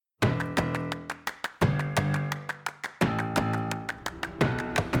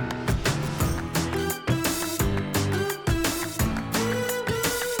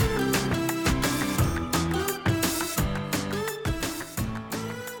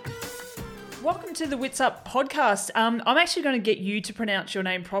Welcome to the Witsup podcast. I'm actually going to get you to pronounce your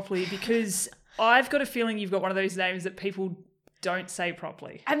name properly because I've got a feeling you've got one of those names that people don't say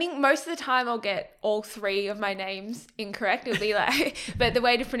properly. I think most of the time I'll get all three of my names incorrect. It'll be like, but the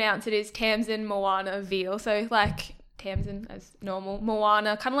way to pronounce it is Tamsyn, Moana-Veale. So like Tamsyn as normal,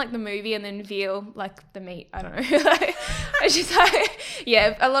 Moana, kind of like the movie, and then Veal, like the meat. I don't know. It's just like,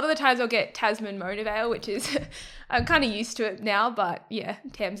 yeah, a lot of the times I'll get Tasman, Moana-Veale, which is, I'm kind of used to it now, but yeah,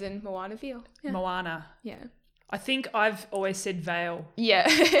 Tamsyn, Moana-Veale. Yeah. Moana. Yeah. I think I've always said Vale. Yeah.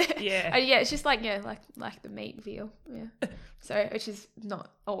 Yeah. Yeah, it's just like, yeah, like the meat veal. Yeah. So, which is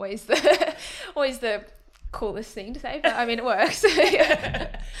not always the coolest thing to say, but I mean, it works.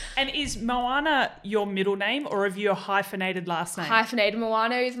 Yeah. And is Moana your middle name, or have you a hyphenated last name? Hyphenated.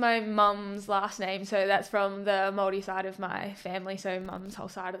 Moana is my mum's last name, so that's from the Māori side of my family, so mum's whole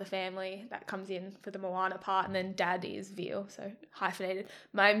side of the family, that comes in for the Moana part, and then dad is Veal, so hyphenated.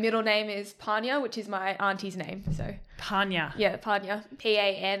 My middle name is Pania, which is my auntie's name, so. Pania. Yeah, Pania.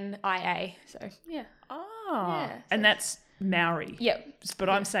 Pania, so yeah. Oh. Yeah, so. And that's Maori. Yep. But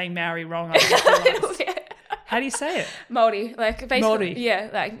I'm saying Maori wrong. I just realised. Yeah. How do you say it? Māori, like basically, Māori. Yeah,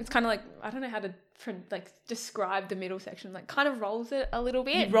 like it's kind of like, I don't know how to describe the middle section, like kind of rolls it a little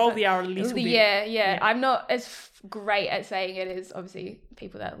bit. You roll the R a little bit. Yeah. I'm not as great at saying it as obviously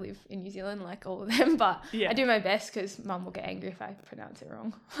people that live in New Zealand, like all of them, but yeah. I do my best because mum will get angry if I pronounce it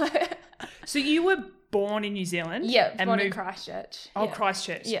wrong. So you were born in New Zealand? Yeah, and born in moved... Christchurch. Oh, yeah.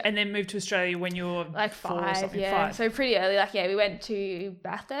 Christchurch. Yeah. And then moved to Australia when you were like 4 or five, something. yeah. 5. So pretty early, like, yeah, we went to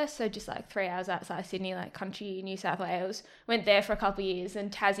Bathurst, so just like 3 hours outside Sydney, like country New South Wales. Went there for a couple of years, and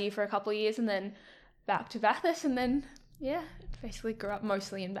Tassie for a couple of years, and then back to Bathurst, and then, yeah, basically grew up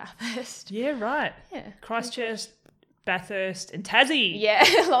mostly in Bathurst. Yeah, right. Yeah. Christchurch, Bathurst, and Tassie. Yeah,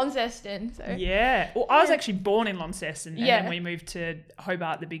 Launceston. So. Yeah. Well, I was actually born in Launceston, and Yeah. then we moved to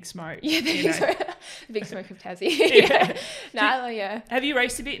Hobart, the Big Smoke. Yeah, the big smoke of Tassie. Yeah. No, yeah. Have you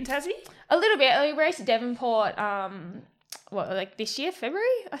raced a bit in Tassie? A little bit. We raced at Devonport, like this year, February,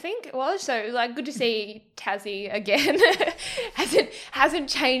 I think it was. So like good to see Tassie again. hasn't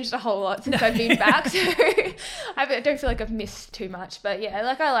changed a whole lot since I've been back. So I don't feel like I've missed too much. But yeah,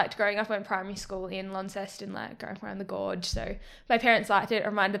 like I liked growing up. I went primary school in Launceston, like going around the gorge. So my parents liked it. It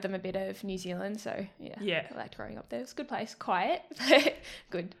reminded them a bit of New Zealand. So yeah. I liked growing up there. It was a good place. Quiet.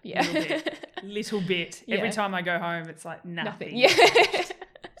 Good. Yeah. Little bit. Yeah. Every time I go home, it's like nothing. Yeah.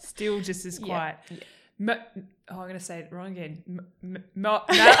 Still just as quiet. Yeah. I'm going to say it wrong again. No,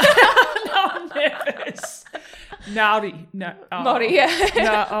 I'm nervous. Maori. No. Oh. Maori, yeah.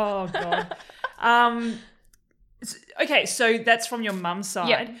 No, oh, God. Okay, so that's from your mum's side.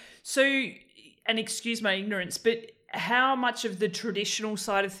 Yep. So, and excuse my ignorance, but how much of the traditional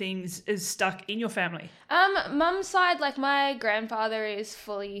side of things is stuck in your family? Mum's side, like my grandfather is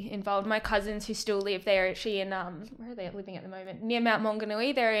fully involved. My cousins who still live there, actually in where are they living at the moment? Near Mount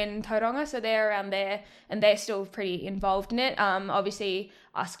Maunganui. They're in Tauranga, so they're around there, and they're still pretty involved in it. Obviously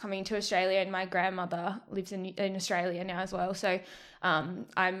us coming to Australia, and my grandmother lives in Australia now as well. So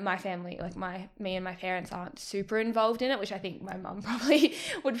my family, like me and my parents aren't super involved in it, which I think my mum probably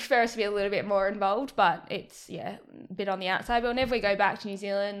would prefer us to be a little bit more involved, but it's, yeah, a bit on the outside. But whenever we go back to New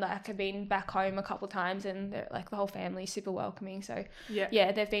Zealand, like I've been back home a couple of times, and like the whole family's super welcoming. So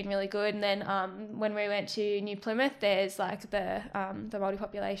yeah, they've been really good. And then when we went to New Plymouth, there's like the Māori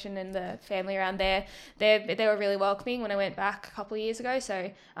population and the family around there. They were really welcoming when I went back a couple of years ago.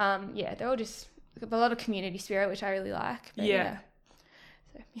 So yeah, they're all just a lot of community spirit, which I really like. But, yeah.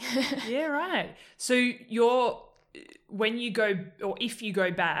 So. Yeah, right. So when you go, or if you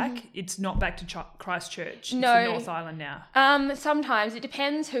go back, it's not back to Christchurch. No. It's the North Island now. Sometimes it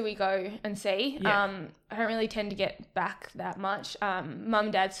depends who we go and see. Yeah. I don't really tend to get back that much. Mum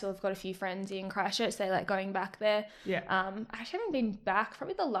and dad still have got a few friends in Christchurch. They like going back there. Yeah. I actually haven't been back.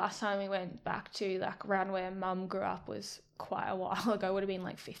 Probably the last time we went back to like around where mum grew up was quite a while ago. Would have been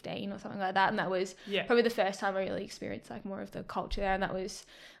like 15 or something like that. And that was probably the first time I really experienced like more of the culture there. And that was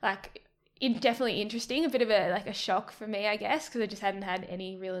like definitely interesting, a bit of a shock for me, I guess, because I just hadn't had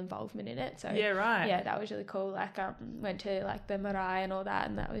any real involvement in it. So yeah, right. Yeah, that was really cool. Like went to like the marae and all that,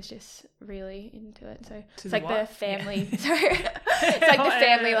 and that was just really into it. So it's like the family. Yeah. Sorry, it's like the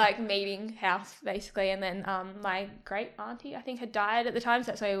family like meeting house basically. And then my great auntie I think had died at the time, so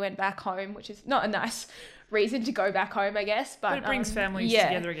that's why we went back home, which is not a nice reason to go back home, I guess, but it brings families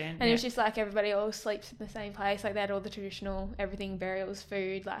together again. And it was just like everybody all sleeps in the same place. Like they had all the traditional everything, burials,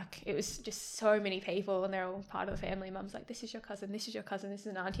 food. Like it was just so many people, and they're all part of the family. Mum's like, "This is your cousin. This is your cousin. This is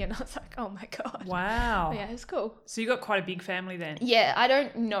an auntie," and I was like, "Oh my god!" Wow. But yeah, it was cool. So you got quite a big family then. Yeah, I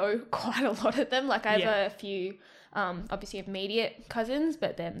don't know quite a lot of them. Like I have a few obviously immediate cousins,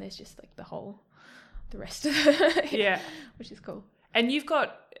 but then there's just like the rest of which is cool. And you've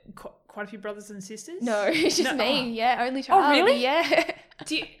got quite a few brothers and sisters? No, it's just me. Yeah, only child. Oh, really? Yeah.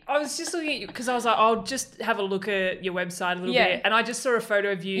 I was just looking at you because I was like, I'll just have a look at your website a little bit, and I just saw a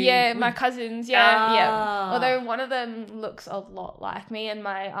photo of you. Yeah, my cousins. Yeah. Although one of them looks a lot like me, and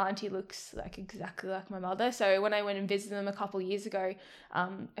my auntie looks like exactly like my mother. So when I went and visited them a couple of years ago,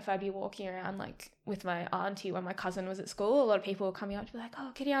 if I'd be walking around like with my auntie when my cousin was at school, a lot of people were coming up to be like,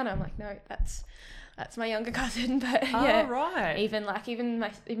 "Oh, Kiriana." I'm like, "No, that's my younger cousin." But yeah, right. Even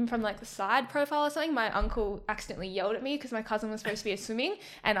from like the side profile or something, my uncle accidentally yelled at me because my cousin was supposed to be at swimming,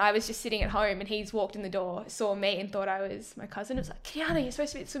 and I was just sitting at home, and he's walked in the door, saw me, and thought I was my cousin. It was like, "Kiriana, you're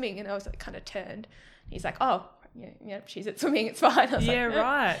supposed to be at swimming," and I was like, kind of turned. He's like, "Oh, yeah, she's at swimming. It's fine." I was like, "No,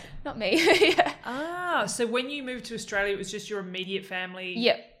 right. Not me." Yeah. So when you moved to Australia, it was just your immediate family.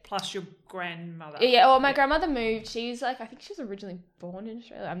 Yep. Plus your grandmother. Yeah, well, my grandmother moved. She's like, I think she was originally born in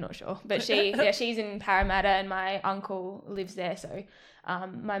Australia. I'm not sure. But she's in Parramatta, and my uncle lives there. So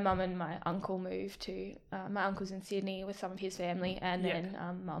my mum and my uncle moved to, my uncle's in Sydney with some of his family, and then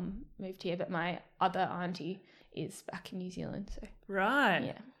mum moved here. But my other auntie is back in New Zealand. So right.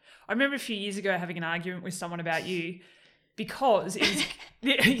 Yeah. I remember a few years ago having an argument with someone about you because it was,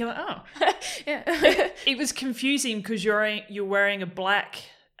 you're like, oh. Yeah. It was confusing because you're wearing a black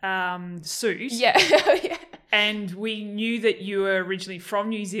suit. Yeah. Yeah. And we knew that you were originally from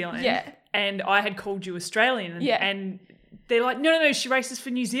New Zealand. Yeah. And I had called you Australian. Yeah. And they're like, no, she races for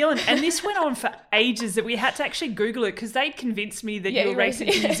New Zealand. And this went on for ages that we had to actually Google it because they'd convinced me that you were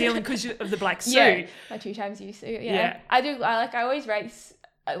racing for New Zealand because of the black suit. Yeah. My 2 times U suit. Yeah. I always race.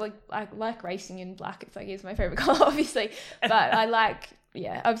 I like racing in black. It's like, it's my favorite color, obviously. But I like,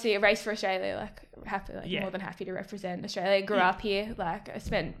 obviously a race for Australia, more than happy to represent Australia. I grew up here. Like, I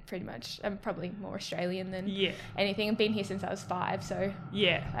spent I'm probably more Australian than anything. I've been here since I was 5, so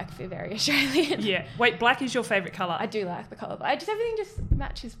I feel very Australian. Yeah. Wait, black is your favourite colour? I do like the colour. Everything just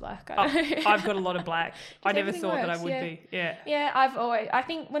matches black. I've got a lot of black. I never thought that I would be. Yeah. Yeah, I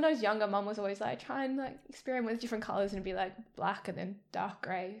think when I was younger, Mum was always like, try and like experiment with different colours and be like black and then dark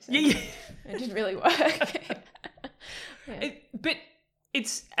grey. So it didn't really work. But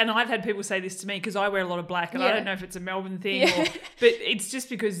and I've had people say this to me because I wear a lot of black, and I don't know if it's a Melbourne thing, but it's just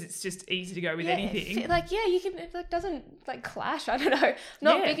because it's just easy to go with anything. You can, it doesn't like clash. I don't know.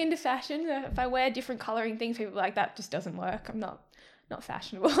 Not big into fashion. If I wear different colouring things, people are like, that just doesn't work. I'm not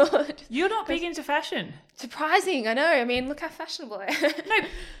fashionable. You're not big into fashion. Surprising, I know. I mean, look how fashionable I am.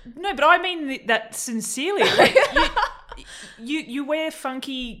 No, but I mean that sincerely. Like, you wear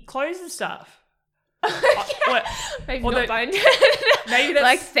funky clothes and stuff. Maybe not bone. Maybe that's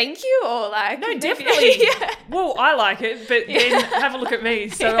like, thank you, or like, no, definitely. Well, I like it, but then have a look at me.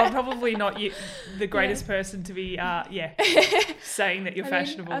 So I'm probably not the greatest person to be saying that you're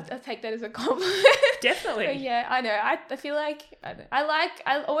fashionable. I'll take that as a compliment. Definitely. But yeah, I know. I feel like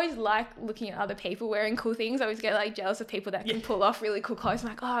I always like looking at other people wearing cool things. I always get like jealous of people that can pull off really cool clothes. I'm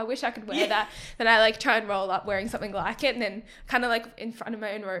like, oh, I wish I could wear that. Then I like try and roll up wearing something like it, and then kind of like in front of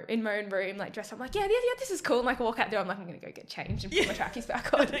my own room, like dress up. I'm like, yeah, this is cool. And like I walk out there, I'm like, I'm gonna go get changed and put my trackies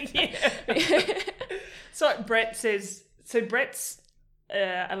back on. So Brett's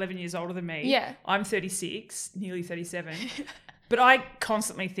 11 years older than me. Yeah. I'm 36, nearly 37. But I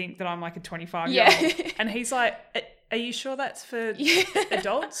constantly think that I'm like a 25-year-old. And he's like, are you sure that's for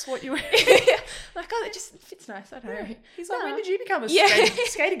adults, what you wear? Like, oh, it just fits nice. I don't know. He's like, when did you become a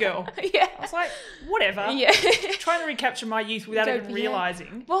skater girl? Yeah. I was like, whatever. Yeah. Trying to recapture my youth without even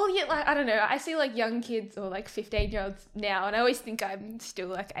realising. Well, like, I don't know. I see like young kids or like 15-year-olds now, and I always think I'm still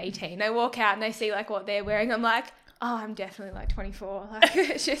like 18. I walk out and I see like what they're wearing. I'm like, oh, I'm definitely like 24. Like,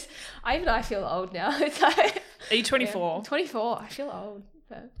 it's just, I feel old now. It's like, are you 24? Yeah, 24. I feel old.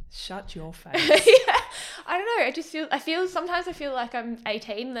 But shut your face. I don't know. Sometimes I feel like I'm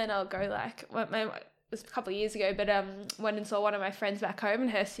 18, then I'll go like, it was a couple of years ago, but went and saw one of my friends back home,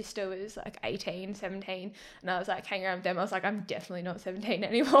 and her sister was like 18, 17, and I was like hanging around with them. I was like, I'm definitely not 17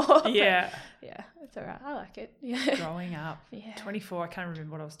 anymore. Yeah. But, yeah, it's all right. I like it. Yeah. Growing up. Yeah. 24. I can't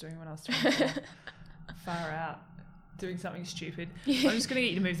remember what I was doing when I was 24. Far out. Doing something stupid. I'm just going to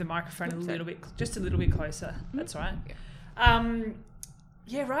get you to move the microphone a little bit closer. That's right.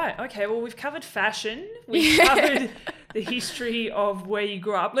 Yeah, right. Okay, well, we've covered fashion. We've covered the history of where you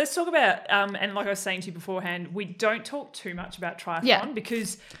grew up. Let's talk about, and like I was saying to you beforehand, we don't talk too much about triathlon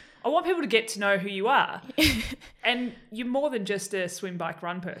because I want people to get to know who you are. And you're more than just a swim, bike,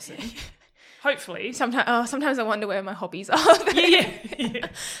 run person. Hopefully. Sometimes I wonder where my hobbies are. Yeah.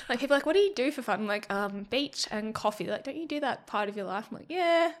 Like people are like, what do you do for fun? I'm like, beach and coffee. They're like, don't you do that part of your life? I'm like,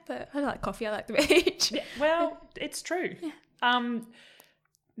 yeah, but I like coffee. I like the beach. Yeah, well, it's true. Yeah.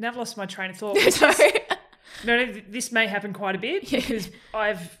 Now I've lost my train of thought. Sorry. No, this may happen quite a bit because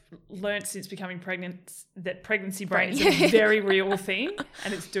I've learnt since becoming pregnant that pregnancy brain is a very real thing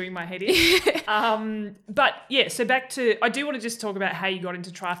and it's doing my head in. But yeah, so back to, I do want to just talk about how you got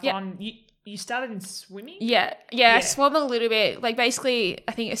into triathlon. Yep. You started in swimming? Yeah, I swam a little bit. Like basically,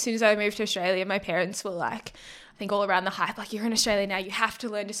 I think as soon as I moved to Australia, my parents were like, I think all around the hype, like you're in Australia now, you have to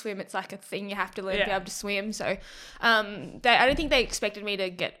learn to swim. It's like a thing you have to learn to be able to swim. So I don't think they expected me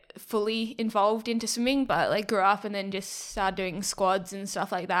to get fully involved into swimming, but like grew up and then just started doing squads and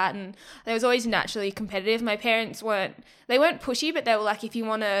stuff like that. And I was always naturally competitive. My parents weren't pushy, but they were like, if you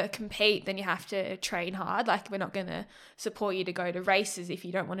want to compete, then you have to train hard. Like we're not going to support you to go to races if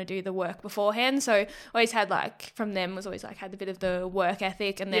you don't want to do the work beforehand. So I always had like, from them was always like had a bit of the work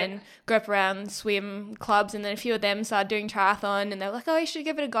ethic, and then grew up around swim clubs, and then a few of them started doing triathlon, and they were like, oh, you should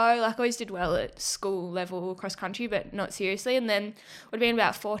give it a go. Like I always did well at school level cross country, but not seriously. And then would have been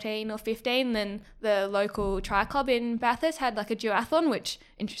about 14 or 15, then the local tri club in Bathurst had like a duathlon, which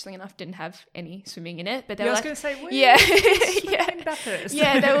interestingly enough didn't have any swimming in it, but they were like, I was going to say, in Bathurst.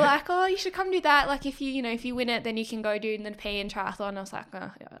 Yeah, they were like, oh, you should come do that, like if you win it, then you can go do the P and triathlon. I was like,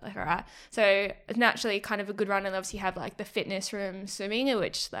 oh, yeah, like all right. So it's naturally kind of a good run, and obviously have like the fitness from swimming,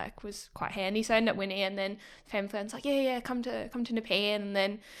 which like was quite handy. So I ended up winning, and then family friends like, come to Nepean, and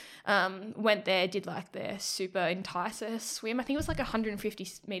then went there, did like the super enticer swim. I think it was like 150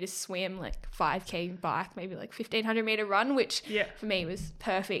 meters swim, like 5k bike, maybe like 1500 meter run, which for me was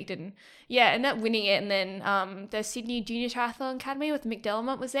perfect. And ended up winning it. And then the Sydney Junior Triathlon Academy with Mick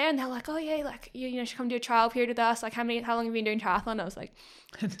Delamont was there, and they're like, oh yeah, like you should come do a trial period with us. Like how long have you been doing triathlon? I was like,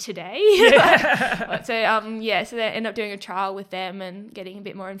 today. So they ended up doing a trial with them and getting a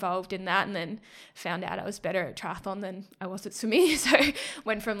bit more involved in that, and then found out I was better at triathlon than I was at swimming. So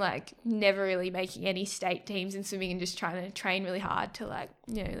went from like never really making any state teams in swimming and just trying to train really hard to like,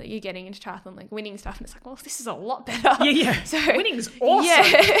 like you're getting into triathlon, like winning stuff, and it's like, well, this is a lot better. So winning's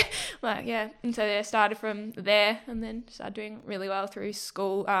awesome. And so I started from there, and then started doing really well through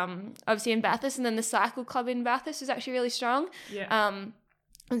school, obviously in Bathurst, and then the cycle club in Bathurst was actually really strong.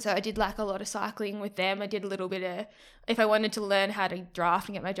 And so I did like a lot of cycling with them. I did a little bit of, if I wanted to learn how to draft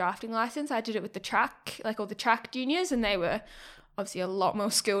and get my drafting license, I did it with the track, like all the track juniors, and they were obviously a lot more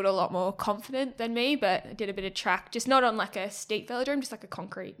skilled, a lot more confident than me, but I did a bit of track, just not on like a steep velodrome, just like a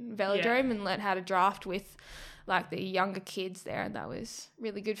concrete velodrome, and learned how to draft with like the younger kids there, and that was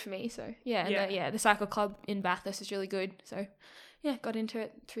really good for me. So the cycle club in Bathurst is really good. So got into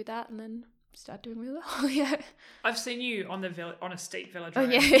it through that, and then start doing really well. I've seen you on on a steep velodrome. Oh,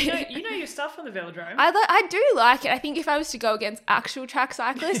 yeah. You know your stuff on the velodrome. I do like it. I think if I was to go against actual track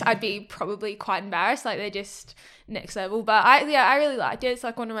cyclists, I'd be probably quite embarrassed. Like they're just next level. But I really liked it. It's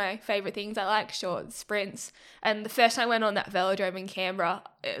like one of my favorite things. I like short sprints. And the first time I went on that velodrome in Canberra,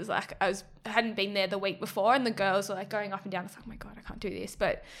 it was like I hadn't been there the week before, and the girls were like going up and down. I was like, oh my God, I can't do this.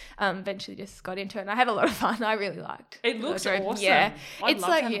 But eventually just got into it, and I had a lot of fun. I really liked it. It looks awesome. Yeah. I'd it's love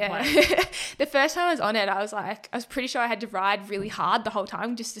like, to have a play. The first time I was on it, I was pretty sure I had to ride really hard the whole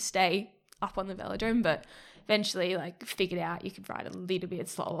time just to stay up on the velodrome, but eventually like figured out you could ride a little bit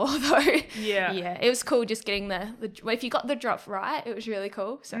slower, though. It was cool just getting the if you got the drop right, it was really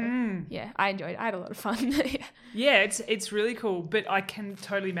cool. So I enjoyed it. I had a lot of fun. It's really cool, but I can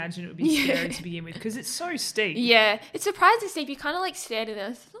totally imagine it would be scary to begin with because it's so steep. It's surprisingly steep. You kind of like standing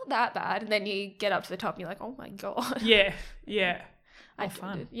there, it's not that bad, and then you get up to the top and you're like, oh my God. I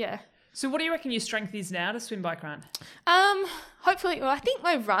fun. Yeah. So what do you reckon your strength is now to swim, bike, run? Hopefully, well, I think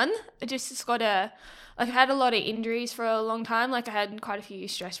my run, just got I've had a lot of injuries for a long time. Like I had quite a few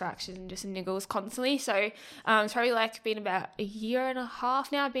stress fractures and just niggles constantly. So it's probably like been about a year and a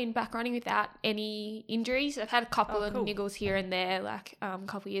half now I've been back running without any injuries. I've had a couple of niggles here and there, like a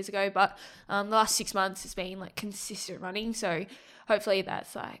couple of years ago, but the last 6 months it's been like consistent running. So hopefully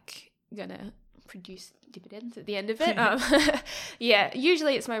that's like gonna produce dividends at the end of it.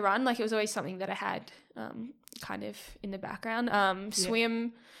 Usually it's my run. Like it was always something that I had kind of in the background.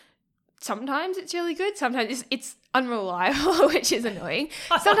 Swim, sometimes it's really good, sometimes it's unreliable, which is annoying.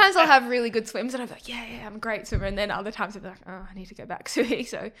 Sometimes I'll have really good swims and I'm like, I'm a great swimmer, and then other times I'll be like, oh, I need to go back swimming.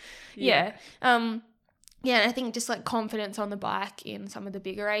 So and I think just like confidence on the bike in some of the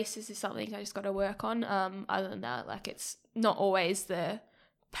bigger races is something I just got to work on. Other than that, like it's not always the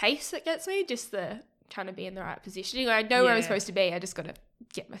pace that gets me, just the trying to be in the right positioning. I know where I'm supposed to be, I just got to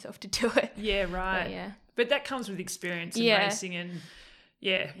get myself to do it. But that comes with experience and racing, and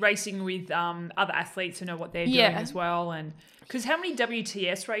racing with other athletes who know what they're doing as well. And because how many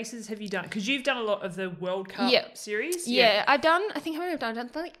WTS races have you done? Because you've done a lot of the World Cup series. Yeah, I've done, I think how many I've done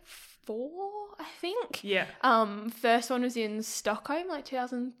like 4, I think. Yeah. First one was in Stockholm, like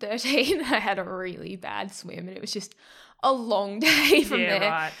 2013. I had a really bad swim and it was just a long day from there.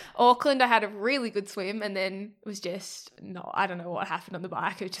 Right. Auckland, I had a really good swim and then it was just, I don't know what happened on the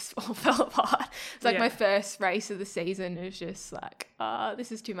bike. It just all fell apart. It's like my first race of the season. It was just like,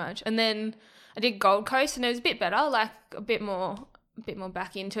 this is too much. And then I did Gold Coast and it was a bit better, like a bit more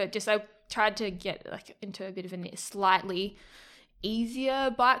back into it. Just I tried to get like into a bit of a slightly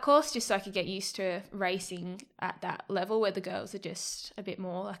easier bike course just so I could get used to racing at that level where the girls are just a bit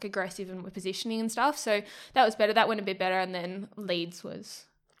more like aggressive and with positioning and stuff. So that was better. That went a bit better. And then Leeds was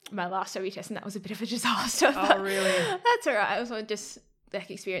my last WTS and that was a bit of a disaster. Oh, really? That's all right. It was just like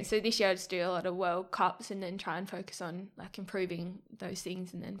experience. So this year I just do a lot of World Cups and then try and focus on like improving those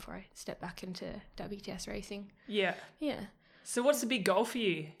things and then before I step back into WTS racing. Yeah. Yeah. So what's the big goal for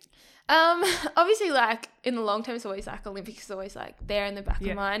you? Obviously like in the long term it's always like Olympics is always like there in the back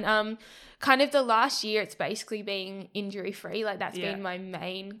of mine. Kind of the last year it's basically being injury free, like that's been my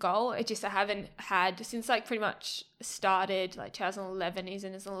main goal. It just I haven't had since like pretty much started like 2011 as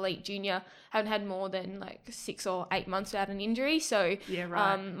an elite junior, I haven't had more than like 6 or 8 months without an injury. So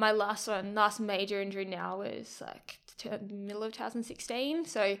my last major injury now was like middle of 2016,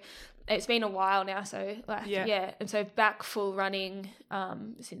 so it's been a while now, so like and so back full running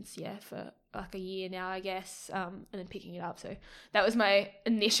since for like a year now I guess, and then picking it up. So that was my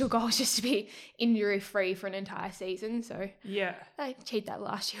initial goal, just to be injury free for an entire season. So I achieved that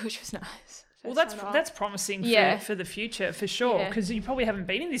last year, which was nice. Well, that's promising for the future for sure, because you probably haven't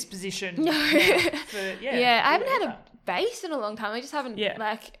been in this position. No. I haven't had a base in a long time. I just haven't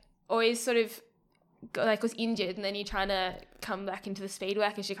like always sort of like was injured and then you're trying to come back into the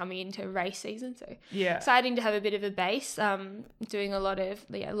speedway as you're coming into race season. So exciting to have a bit of a base, doing a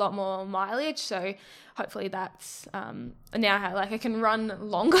lot more mileage. So hopefully that's now like I can run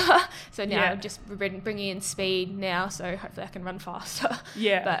longer. So now I'm just bringing in speed now. So hopefully I can run faster.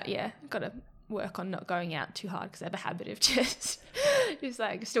 Yeah. But got to work on not going out too hard because I have a habit of just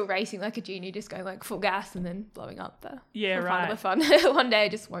like still racing like a junior, just going like full gas and then blowing up. Fun. One day I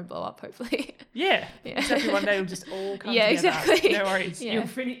just won't blow up, hopefully. Exactly. One day it'll just all come together. Exactly. No worries. You'll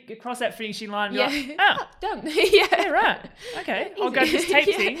cross that finishing line and be like, done. Right. Okay, I'll go to this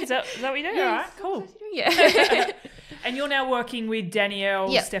tape thing. Is that what we do? All right, cool. And you're now working with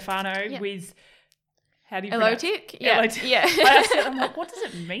Danielle Stefano with... How do you pronounce it? I'm like, what does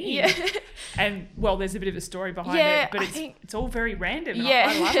it mean? And, well, there's a bit of a story behind it, but it's all very random. And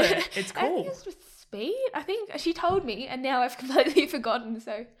I love it. It's cool. I think it's with speed. I think she told me, and now I've completely forgotten,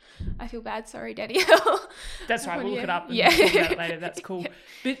 so I feel bad. Sorry, Danielle. That's right. We'll look it up and talk about it later. That's cool.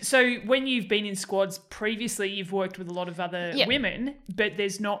 But so when you've been in squads previously, you've worked with a lot of other women, but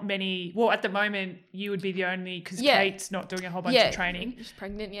there's not many. Well, at the moment, you would be the only, because Kate's not doing a whole bunch of training. She's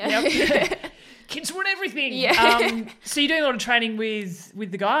pregnant, Kids ruin everything. So you're doing a lot of training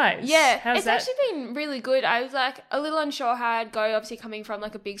with the guys. How's that? Actually been really good. I was like a little unsure how I'd go, obviously coming from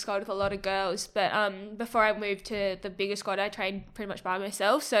like a big squad with a lot of girls, but before I moved to the bigger squad I trained pretty much by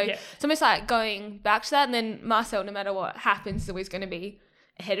myself, so it's almost like going back to that. And then Marcel, no matter what happens, is always going to be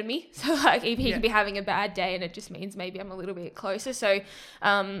ahead of me, so like if he could be having a bad day and it just means maybe I'm a little bit closer, so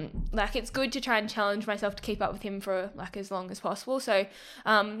like it's good to try and challenge myself to keep up with him for like as long as possible. So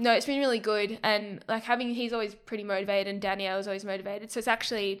no, it's been really good, and like he's always pretty motivated and Danielle's always motivated, so it's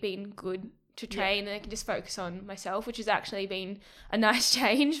actually been good to train and I can just focus on myself, which has actually been a nice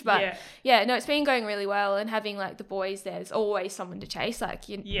change. But no, it's been going really well, and having like the boys there's always someone to chase, like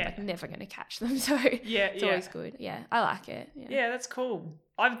you're like, never going to catch them, so it's always good. I like it. That's cool.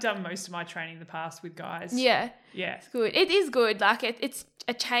 I've done most of my training in the past with guys. It's good. It is good. Like it's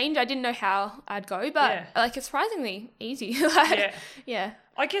a change. I didn't know how I'd go, but like it's surprisingly easy.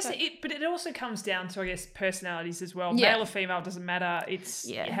 I guess but it also comes down to, I guess, personalities as well. Male or female doesn't matter.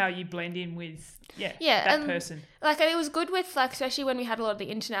 It's how you blend in with that person. Like it was good with like, especially when we had a lot of the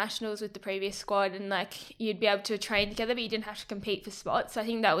internationals with the previous squad, and like you'd be able to train together, but you didn't have to compete for spots. So I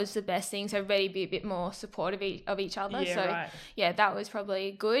think that was the best thing. So everybody be a bit more supportive of each other. That was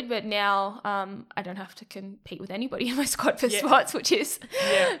probably good. But now I don't have to compete with anybody in my squad for spots, which is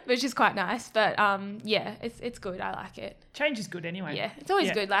quite nice. But it's good. I like it. Change is good anyway. Yeah, it's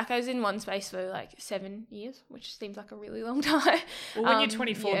always good. Like I was in one space for like 7 years, which seems like a really long time. Well, when you're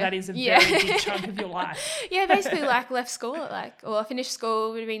 24, that is a very big chunk of your life. Basically like left school at I finished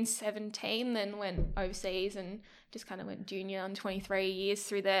school, would have been 17, then went overseas and just kind of went junior on 23 years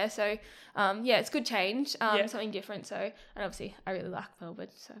through there. So, yeah, it's good change, something different. So, and obviously I really like Melbourne,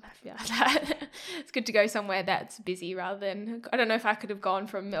 so I'm happy about that. It's good to go somewhere that's busy rather than, I don't know if I could have gone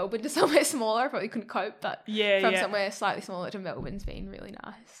from Melbourne to somewhere smaller. I probably couldn't cope, but from somewhere slightly smaller to Melbourne's been really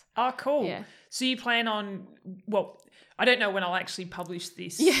nice. Oh, cool. Yeah. So you plan on, well, I don't know when I'll actually publish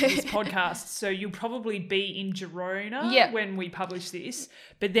this podcast, so you'll probably be in Girona when we publish this.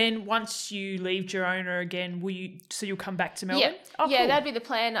 But then once you leave Girona again, you'll come back to Melbourne? Yeah, oh, cool. That'd be the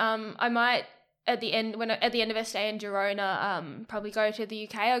plan. I might at the end of our stay in Girona, probably go to the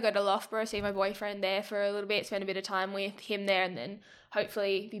UK. I'll go to Loughborough, see my boyfriend there for a little bit, spend a bit of time with him there, and then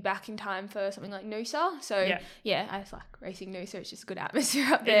hopefully be back in time for something like Noosa. So I just like racing Noosa. It's just a good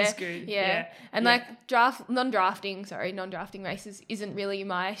atmosphere up there. It's good. Yeah. And like non-drafting races isn't really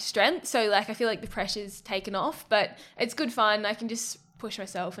my strength. So like I feel like the pressure's taken off, but it's good fun. I can just push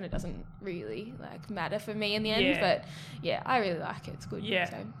myself and it doesn't really like matter for me in the end. But yeah, I really like it. It's good. Yeah.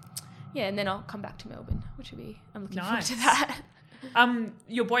 So yeah, and then I'll come back to Melbourne, which will be, I'm looking forward to that.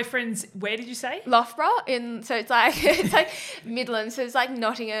 Your boyfriend's, where did you say? Loughborough, so it's like Midlands, so it's like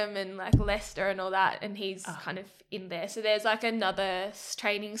Nottingham and like Leicester and all that, and he's kind of in there. So there's like another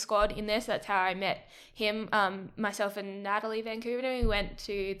training squad in there, so that's how I met him. Myself and Natalie Vancouver, we went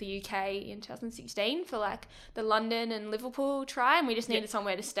to the UK in 2016 for like the London and Liverpool try, and we just needed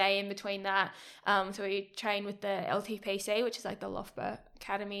somewhere to stay in between that. So we trained with the LTPC, which is like the Loughborough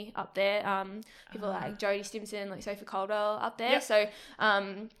Academy up there. People like Jodie Stimson, like Sophie Caldwell up there. So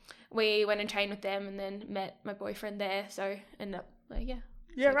we went and trained with them and then met my boyfriend there. So ended up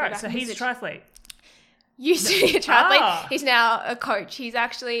right. So he's a triathlete. Used to be a triathlete. He's now a coach. He's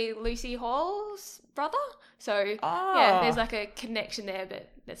actually Lucy Hall's brother. So there's like a connection there, but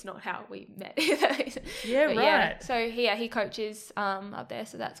that's not how we met. Right. Yeah, so he coaches up there,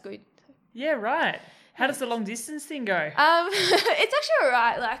 so that's good. Yeah, right. How does the long distance thing go? It's actually all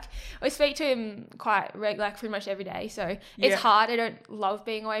right. Like I speak to him quite like pretty much every day. So it's hard. I don't love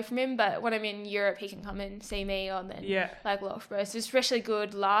being away from him, but when I'm in Europe, he can come and see me on then like Loughborough. So it's especially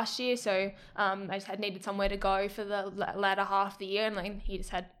good last year. So I just needed somewhere to go for the latter half of the year, and like he just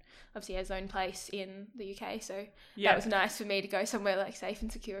had obviously his own place in the UK. So that was nice for me to go somewhere like safe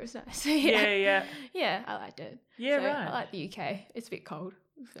and secure. It's nice. Yeah, I liked it. Yeah, so right. I like the UK. It's a bit cold,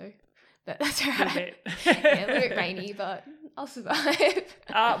 so. But that's all right. A little bit rainy, but I'll survive.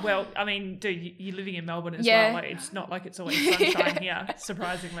 Well, I mean, dude, you're living in Melbourne as well. Like, it's not like it's always sunshine here,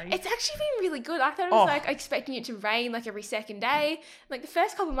 surprisingly. It's actually been really good. I thought it was like expecting it to rain like every second day. Like the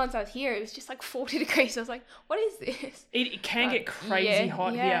first couple of months I was here, it was just like 40 degrees. I was like, what is this? It can get crazy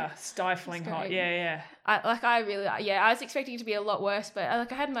hot here, stifling hot. Yeah. I was expecting it to be a lot worse, but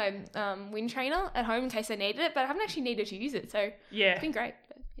I had my wind trainer at home in case I needed it, but I haven't actually needed to use it. So it's been great.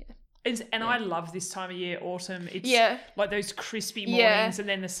 I love this time of year, autumn. It's like those crispy mornings and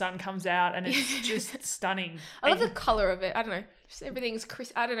then the sun comes out and it's just stunning. I love the colour of it. I don't know. Just everything's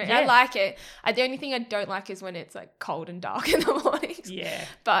crisp. I don't know. I like it. The only thing I don't like is when it's like cold and dark in the mornings. Yeah.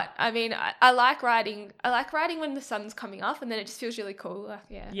 But I mean, I like riding. I like riding when the sun's coming up and then it just feels really cool. Like,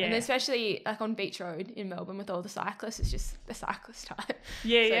 And especially like on Beach Road in Melbourne with all the cyclists, it's just the cyclist time.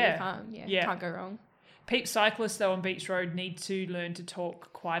 You can't go wrong. Peep cyclists, though, on Beach Road need to learn to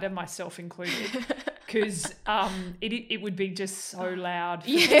talk quieter, myself included, because it would be just so loud.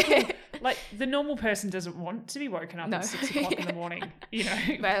 Like, the normal person doesn't want to be woken up at 6 o'clock in the morning, you know.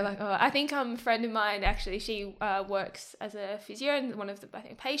 But I think a friend of mine, actually, she works as a physio, and one of the, I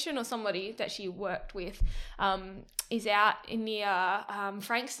think, patient or somebody that she worked with is out near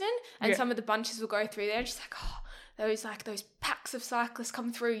Frankston, and some of the bunches will go through there, and she's like, those packs of cyclists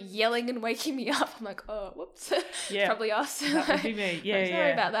come through yelling and waking me up. I'm like, oh, whoops. It's probably us. That would be me. Yeah,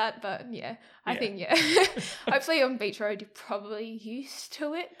 sorry about that, but I think, hopefully on Beach Road, you're probably used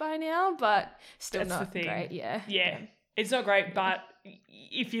to it by now, but still not great. Yeah. It's not great, but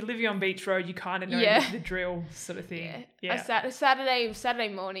if you're living on Beach Road, you kind of know the drill sort of thing.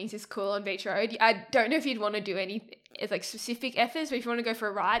 Saturday mornings is cool on Beach Road. I don't know if you'd want to do any like specific efforts, but if you want to go for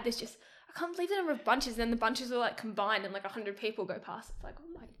a ride, there's just, I can't believe the number of bunches. Then the bunches are like combined and like 100 people go past. It's like,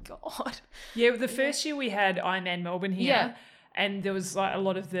 oh my God. Yeah, the first year we had Ironman Melbourne here and there was like a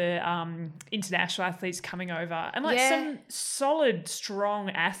lot of the international athletes coming over and like some solid, strong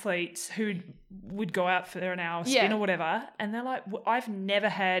athletes who would go out for an hour spin or whatever. And they're like, I've never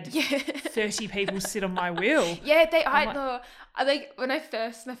had 30 people sit on my wheel. Yeah, I think when my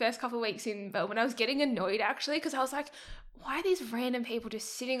first couple of weeks in Melbourne, I was getting annoyed actually because I was like, why are these random people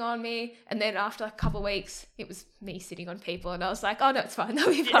just sitting on me? And then after a couple of weeks, it was me sitting on people. And I was like, oh, no, it's fine.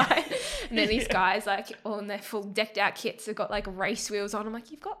 They'll be fine. And then these guys, like, all in their full decked out kits have got, like, race wheels on. I'm like,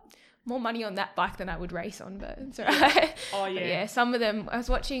 you've got more money on that bike than I would race on, but it's all right. Oh, yeah. But yeah, some of them, I was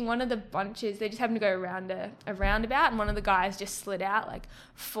watching one of the bunches, they just happened to go around a roundabout, and one of the guys just slid out, like,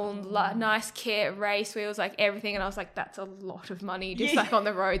 full, nice kit, race wheels, like, everything, and I was like, that's a lot of money just, like, on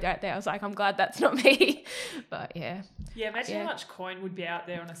the road right there. I was like, I'm glad that's not me. But, yeah. Yeah, imagine how much coin would be out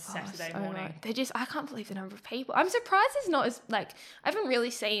there on a Saturday morning. Much. They're just, I can't believe the number of people. I'm surprised there's not as, like, I haven't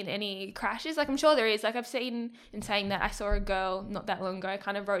really seen any crashes. Like, I'm sure there is. Like, I've seen, in saying that, I saw a girl not that long ago, I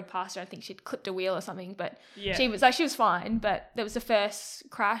kind of rode past her. I think she'd clipped a wheel or something, but she was fine. But that was the first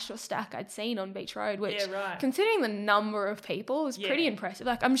crash or stack I'd seen on Beach Road, which, considering the number of people, is pretty impressive.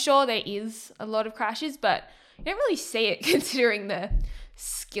 Like, I'm sure there is a lot of crashes, but you don't really see it considering the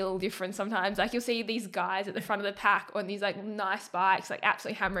skill difference sometimes. Like, you'll see these guys at the front of the pack on these, like, nice bikes, like,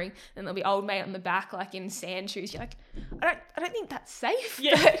 absolutely hammering, and there'll be old mate on the back, like, in sand shoes. You're like, I don't think that's safe.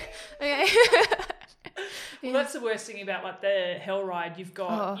 Yeah. But, okay. Well, that's the worst thing about, like, the hell ride. You've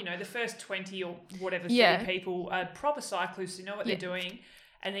got, you know, the first 20 or whatever 30 people are proper cyclists who know what they're doing.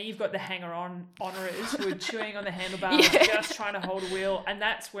 And then you've got the hanger-oners who are chewing on the handlebars, just trying to hold a wheel. And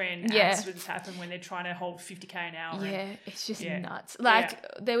that's when accidents happen, when they're trying to hold 50k an hour. Yeah, it's just nuts. Like,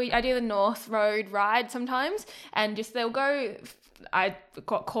 I do the North Road ride sometimes, and just they'll go... I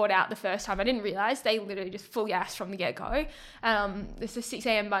got caught out the first time. I didn't realise they literally just full gas from the get-go. It's a 6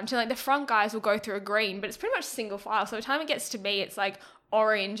 a.m. bunch, and, like, the front guys will go through a green, but it's pretty much single file. So by the time it gets to me, it's, like,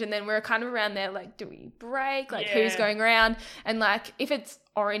 orange, and then we're kind of around there, like, do we brake? Like, who's going around? And, like, if it's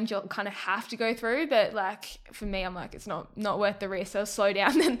orange, you'll kind of have to go through, but, like, for me, I'm like, it's not worth the risk. So I'll slow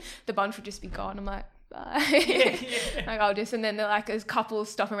down, then the bunch will just be gone. I'm like, bye. Like, I'll just, and then they're like, there's couples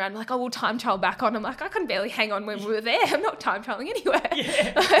stopping around, like, oh, we'll time trial back on. I'm like, I couldn't barely hang on when we were there. I'm not time trialing anywhere.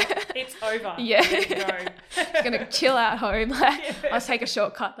 It's over. Just gonna chill out home. Like, I'll take a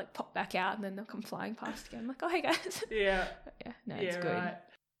shortcut, like, pop back out, and then they'll come flying past again. I'm like, oh, hey guys. It's good. Right.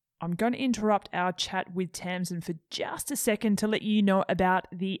 I'm going to interrupt our chat with Tamsyn for just a second to let you know about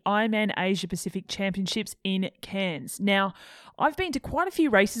the Ironman Asia Pacific Championships in Cairns. Now, I've been to quite a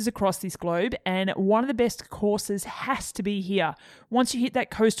few races across this globe, and one of the best courses has to be here. Once you hit that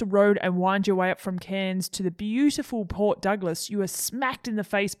coastal road and wind your way up from Cairns to the beautiful Port Douglas, you are smacked in the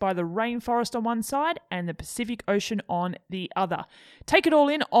face by the rainforest on one side and the Pacific Ocean on the other. Take it all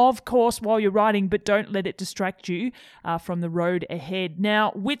in, of course, while you're riding, but don't let it distract you from the road ahead.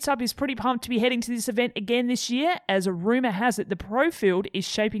 Now, Witsup is pretty pumped to be heading to this event again this year, as a rumour has it the pro field is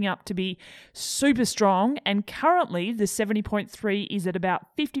shaping up to be super strong, and currently the 70.3 is at about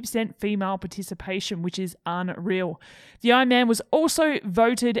 50% female participation, which is unreal. The Ironman was also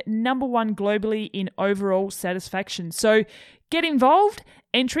voted number 1 globally in overall satisfaction. So get involved.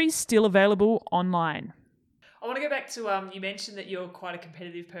 Entries still available online. I want to go back to, you mentioned that you're quite a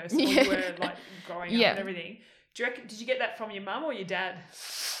competitive person, or you were, like, growing up and everything. Do you reckon, did you get that from your mum or your dad?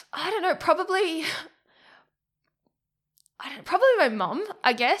 I don't know, probably my mum,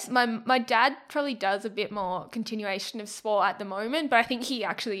 I guess. My dad probably does a bit more continuation of sport at the moment, but I think he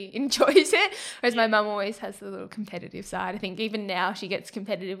actually enjoys it, whereas my mum always has the little competitive side. I think even now she gets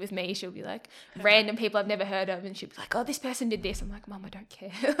competitive with me. She'll be like, random people I've never heard of, and she'll be like, oh, this person did this. I'm like, Mum, I don't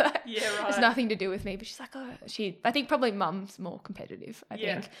care. It's nothing to do with me. But she's like, I think probably mum's more competitive, I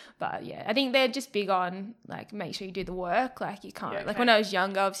think. But I think they're just big on, like, make sure you do the work. Like, you can't, like, when I was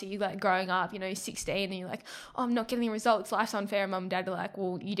younger, obviously, you, like, growing up, you know, you're 16 and you're like, oh, I'm not getting the results. Life's unfair. Mum and dad are like,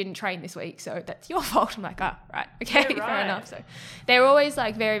 well, you didn't train this week, so that's your fault. I'm like, oh, right, okay, fair enough. So they're always,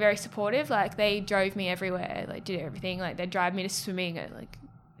 like, very, very supportive. Like, they drove me everywhere, like, did everything. Like, they'd drive me to swimming at, like,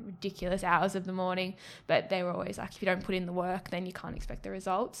 ridiculous hours of the morning, but they were always like, if you don't put in the work, then you can't expect the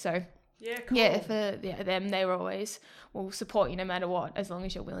results. So for them, they were always, will support you no matter what, as long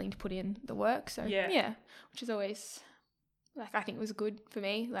as you're willing to put in the work. So which is always, like, I think it was good for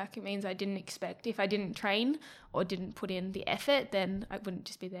me. Like, it means I didn't expect, if I didn't train or didn't put in the effort, then I wouldn't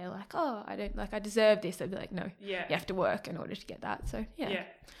just be there like, oh, I don't, like, I deserve this. I'd be like, no, you have to work in order to get that. So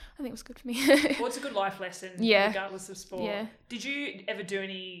I think it was good for me. Well, it's a good life lesson, regardless of sport. Yeah. Did you ever do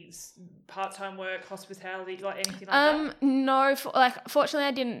any part-time work, hospitality, like anything like that? No, fortunately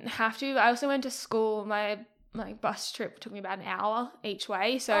I didn't have to. I also went to school. My bus trip took me about an hour each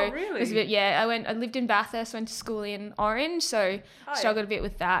way. So really? It was a bit, I lived in Bathurst, went to school in Orange, so struggled a bit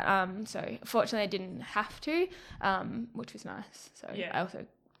with that. So fortunately I didn't have to, which was nice. So I also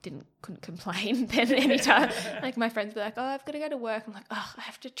couldn't complain then anytime. Like, my friends were like, oh, I've got to go to work. I'm like, oh, I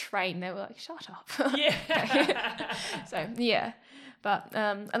have to train. They were like, shut up. So but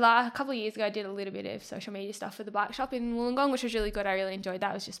a couple of years ago I did a little bit of social media stuff for the bike shop in Wollongong, which was really good. I really enjoyed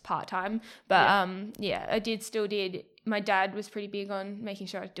that. It was just part-time, but I still did. My dad was pretty big on making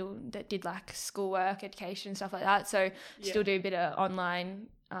sure I did like schoolwork, education, stuff like that. So still do a bit of online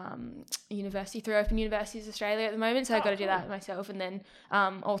university through Open Universities Australia at the moment, so I've got to do that myself. And then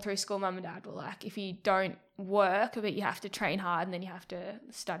all through school, mum and dad were like, if you don't work, but you have to train hard and then you have to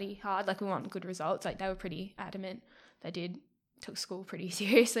study hard, like we want good results. Like they were pretty adamant. They took school pretty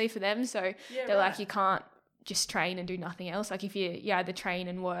seriously for them, so they're like, you can't just train and do nothing else. Like if you either train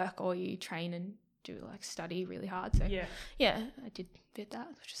and work or you train and do like study really hard. So yeah, I did bit that,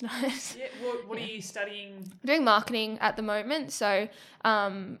 which is nice. Yeah. What are you studying? I'm doing marketing at the moment. So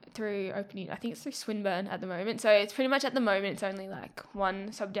through I think it's through Swinburne at the moment. So it's pretty much at the moment it's only like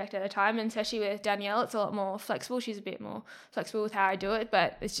one subject at a time, and especially with Danielle it's a lot more flexible. She's a bit more flexible with how I do it,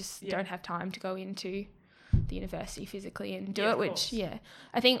 but it's just don't have time to go into the university physically and do it, which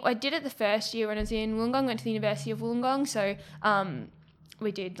I think I did it the first year when I was in Wollongong. Went to the University of Wollongong, so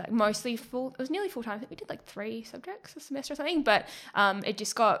we did like mostly full, it was nearly full time. I think we did like 3 subjects a semester or something, but it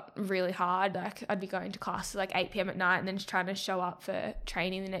just got really hard. Like I'd be going to classes like 8 p.m. at night and then just trying to show up for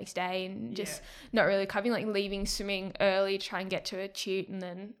training the next day and just not really covering, like leaving swimming early to try and get to a tute and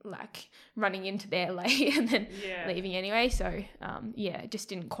then like running into there late and then leaving anyway. So it just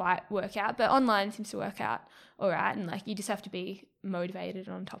didn't quite work out, but online seems to work out all right, and like you just have to be motivated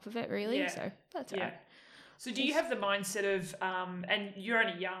on top of it really. So that's all right. So do you have the mindset of, and you're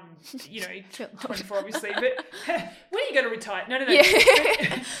only young, 24 obviously, but when are you going to retire? No.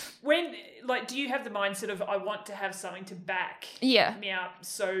 When, like, do you have the mindset of, I want to have something to back me up,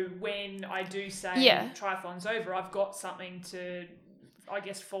 so when I do say triathlon's over, I've got something to, I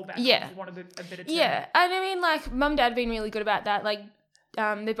guess, fall back on if you want a better term. Yeah, and I mean, like, mum and dad have been really good about that. Like,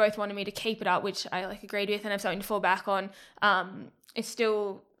 they both wanted me to keep it up, which I, like, agreed with, and have something to fall back on. It's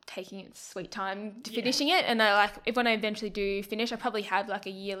still taking its sweet time to finishing it, and I like, if when I eventually do finish, I probably have like a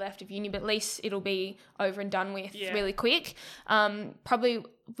year left of uni, but at least it'll be over and done with really quick. Probably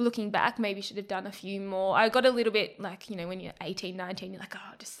looking back, maybe should have done a few more. I got a little bit like, when you're 18, 19, you're like,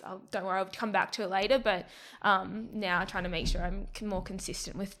 don't worry, I'll come back to it later, but now trying to make sure I'm more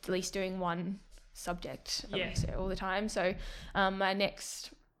consistent with at least doing one subject all the time. So my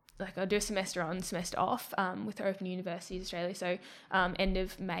next, like, I'll do a semester on, semester off with Open Universities Australia. So end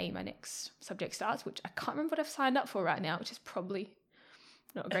of May, my next subject starts, which I can't remember what I've signed up for right now, which is probably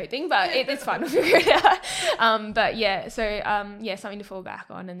not a great thing, but it's fun. We'll figure it out. Something to fall back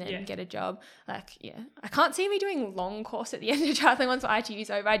on and then get a job. Like, I can't see me doing long course at the end of triathlon once my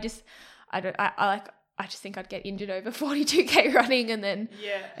ITU's over. I just think I'd get injured over 42k running, and then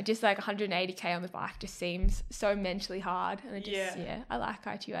I just like 180k on the bike just seems so mentally hard. And I just I like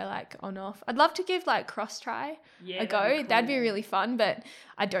ITU, I like on-off. I'd love to give like cross try a go. Cool. That'd be really fun, but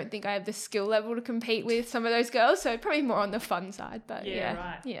I don't think I have the skill level to compete with some of those girls, so probably more on the fun side. But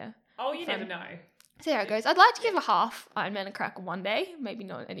oh, you never know. See how it goes. I'd like to give a half Ironman a crack one day, maybe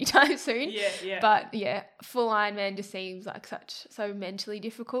not anytime soon. But full Ironman just seems like so mentally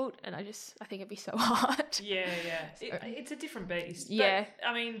difficult, and I think it'd be so hard. It's a different beast. But,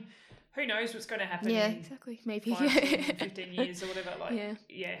 I mean, who knows what's going to happen? Yeah, exactly. Maybe 5, 10, 15 years or whatever. Like,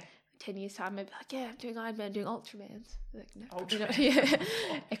 10 years time, maybe like, I'm doing Ironman, doing Ultramans. Like, no, Ultraman.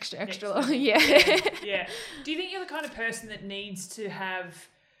 extra long. long. Do you think you're the kind of person that needs to have,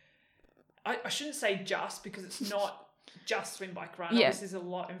 I shouldn't say just, because it's not just swim, bike, run. Obviously, there's a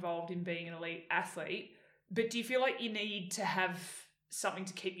lot involved in being an elite athlete. But do you feel like you need to have something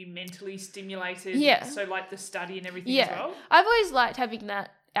to keep you mentally stimulated? Yeah. So like the study and everything as well? I've always liked having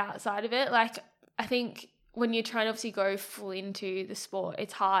that outside of it. Like, I think when you're trying to obviously go full into the sport,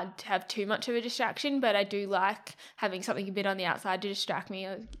 it's hard to have too much of a distraction, but I do like having something a bit on the outside to distract me.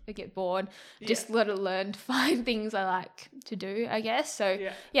 I get bored. Just let it learn to find things I like to do, I guess. So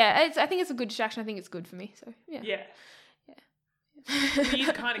I think it's a good distraction. I think it's good for me. So Were you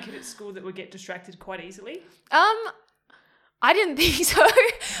the kind of kid at school that would get distracted quite easily? I didn't think so,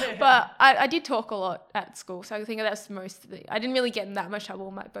 but I did talk a lot at school, so I think that's most of I didn't really get in that much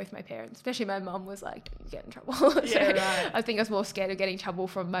trouble. Both my parents, especially my mum, was like, "Don't get in trouble." I think I was more scared of getting in trouble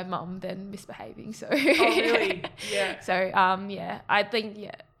from my mum than misbehaving. So. Oh really? Yeah. So I think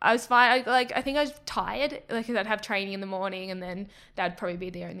I was fine. I think I was tired, like, because I'd have training in the morning, and then that'd probably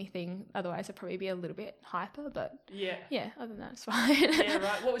be the only thing. Otherwise, I'd probably be a little bit hyper. But other than that, it's fine. Yeah,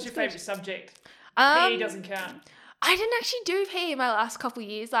 right. What was your favourite subject? PE doesn't count. I didn't actually do PE in my last couple of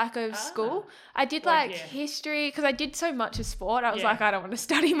years, like, of school. I did, history, because I did so much of sport. I was like, I don't want to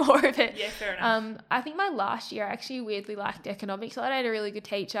study more of it. Yeah, fair enough. I think my last year, I actually weirdly liked economics. I had a really good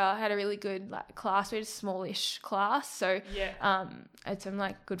teacher. I had a really good, class. We had a smallish class. So, I had some,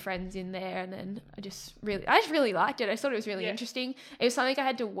 good friends in there. And then I just really liked it. I thought it was really interesting. It was something I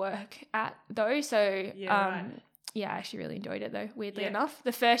had to work at, though. So, I actually really enjoyed it, though, weirdly enough.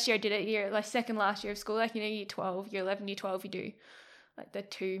 The first year I did it, second last year of school, year 12, year 11, year 12, you do the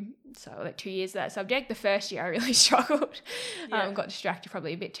 2 years of that subject. The first year I really struggled. Got distracted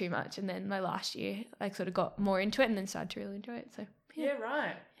probably a bit too much, and then my last year I sort of got more into it and then started to really enjoy it. So yeah,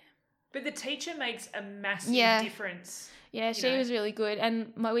 right. But the teacher makes a massive difference. Yeah, she was really good.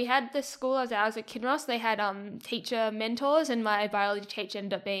 And we had the school I was at Kinross, they had teacher mentors, and my biology teacher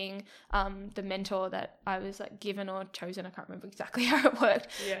ended up being the mentor that I was like given or chosen. I can't remember exactly how it worked.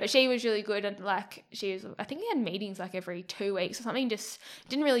 Yeah. But she was really good, and like I think we had meetings like every 2 weeks or something, just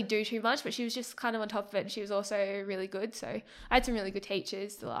didn't really do too much, but she was just kind of on top of it, and she was also really good. So I had some really good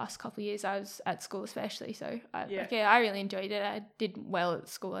teachers the last couple of years I was at school especially. So I really enjoyed it. I did well at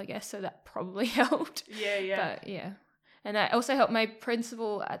school, I guess, so that probably helped. Yeah. But and I also helped my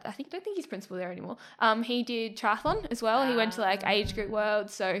principal. I don't think he's principal there anymore. He did triathlon as well. He went to like age group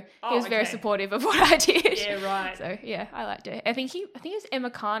worlds, so he was very supportive of what I did. Yeah, right. So yeah, I liked it. I think it was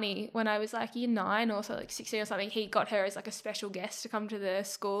Emma Carney when I was like year 9 or so, like 16 or something. He got her as like a special guest to come to the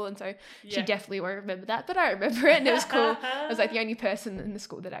school, and so she definitely won't remember that, but I remember it, and it was cool. I was like the only person in the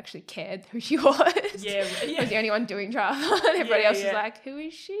school that actually cared who she was. Yeah. I was the only one doing triathlon. Everybody else was like, who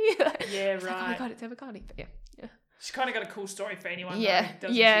is she? Yeah, right. Like, oh my god, it's Emma Carney. But yeah. She's kind of got a cool story for anyone. Yeah, though,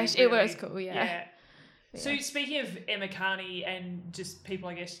 it was cool. Yeah. So speaking of Emma Carney and just people,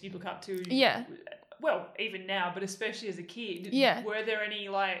 I guess you look up to. Yeah. Well, even now, but especially as a kid. Yeah. Were there any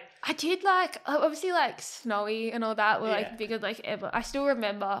like? I did like obviously like Snowy and all that were like bigger like ever. I still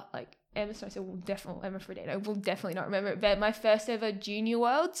remember like Emma Snow, so Emma Frodeno will definitely not remember it, but my first ever junior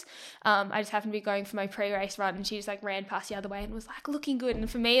worlds, I just happened to be going for my pre-race run, and she just like ran past the other way and was like looking good,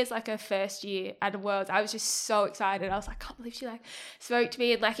 and for me as like a first year at a worlds, I was just so excited. I was like, I can't believe she like spoke to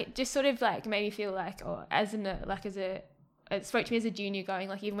me, and like it just sort of like made me feel like, it spoke to me as a junior going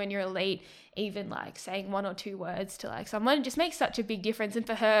like, even when you're elite, even like saying 1 or 2 words to like someone just makes such a big difference. And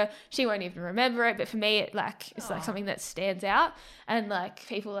for her, she won't even remember it, but for me it's like something that stands out. And like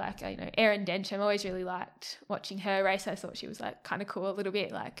people like Erin Densham, I always really liked watching her race. I thought she was like kind of cool, a little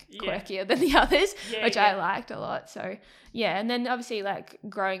bit like quirkier than the others, which I liked a lot. So yeah, and then obviously like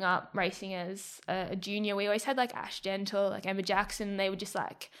growing up racing as a junior, we always had like Ash Gentle, like Emma Jackson. They were just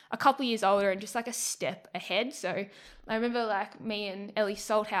like a couple years older and just like a step ahead. So I remember like me and Ellie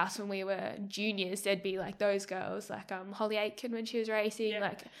Salthouse when we were juniors, there'd be like those girls like Holly Aitken when she was racing,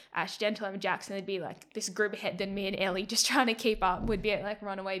 like Ash Gentle, Emma Jackson. There'd be like this group ahead than me and Ellie just trying to keep up. Would be at like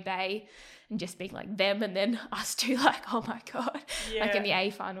Runaway Bay and just being like them, and then us two like, oh my god, like in the A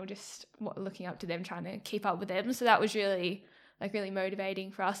final, just looking up to them, trying to keep up with them. So that was really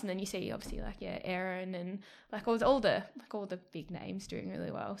motivating for us. And then you see obviously like Erin and like all the big names doing really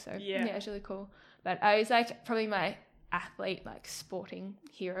well. So yeah, it's really cool. But I was like probably my athlete like sporting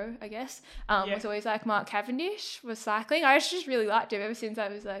hero, I guess, was always like Mark Cavendish was cycling. I just really liked him ever since I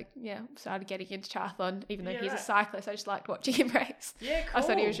was like started getting into triathlon, even though he's a cyclist. I just liked watching him race. Cool. I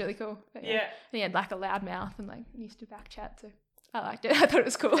thought he was really cool. But, and he had like a loud mouth and like used to back chat, so I liked it. I thought it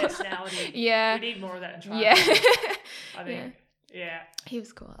was cool. Personality. We need more of that in triathlon. I think he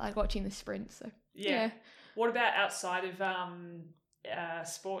was cool. I like watching the sprints. So what about outside of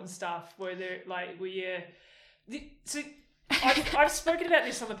sport and stuff? Were you so I've spoken about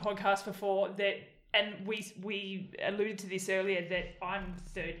this on the podcast before, that, and we alluded to this earlier, that I'm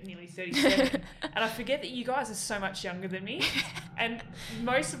nearly 37 and I forget that you guys are so much younger than me, and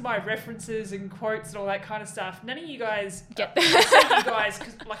most of my references and quotes and all that kind of stuff, none of you guys get them. I say you guys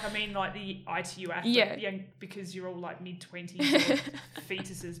because like I mean like the ITU athlete, because you're all like mid-20s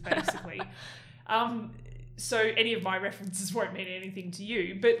fetuses basically. So any of my references won't mean anything to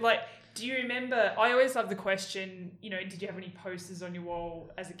you, but like, do you remember, I always love the question, did you have any posters on your wall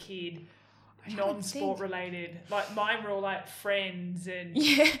as a kid, non-sport related? Like mine were all like Friends and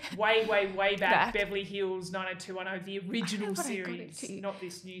way back, Beverly Hills 90210, the original series, not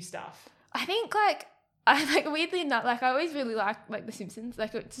this new stuff. I think I weirdly enough, I always really liked like The Simpsons.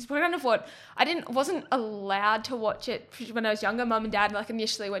 Like it's just kind of what wasn't allowed to watch it when I was younger. Mum and Dad, like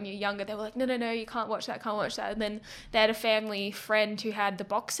initially when you're younger, they were like, no, you can't watch that. And then they had a family friend who had the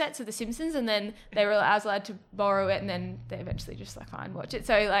box sets of The Simpsons, and then I was allowed to borrow it, and then they eventually just like, fine, watch it.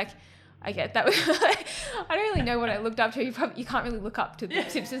 So like, I get that. I don't really know what I looked up to. You can't really look up to The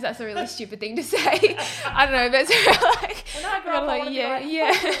Simpsons. That's a really stupid thing to say. I don't know, but it's like, when I grow up, I want to be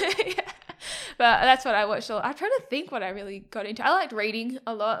like, But that's what I watched a lot. I'm trying to think what I really got into. I liked reading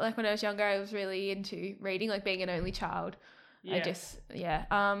a lot. Like when I was younger, I was really into reading, like being an only child. I don't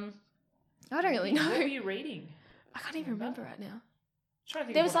really know. What were you reading? I can't even remember right now.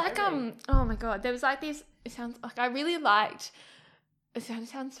 There was like, oh my God. There was like this, it sounds like I really liked, it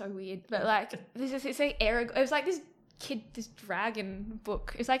sounds so weird, but like, it's like it was like this this dragon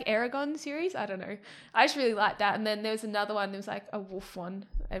book. It's like Aragon series. I don't know. I just really like that. And then there was another one. There was like a wolf one,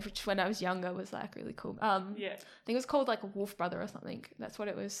 which when I was younger was like really cool. I think it was called like a Wolf Brother or something. That's what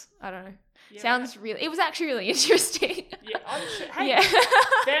it was. I don't know. Yeah. It was actually really interesting. Yeah, I'm sure. Hey,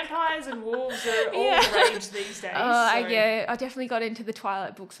 vampires and wolves are all the rage these days. I definitely got into the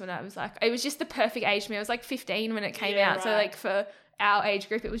Twilight books when I was like, it was just the perfect age for me. I was like 15 when it came out. Right. So like for our age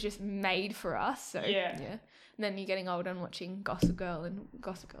group, it was just made for us. So yeah. And then you're getting older and watching Gossip Girl and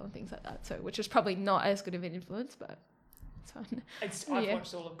things like that. So which was probably not as good of an influence, but it's fun. I've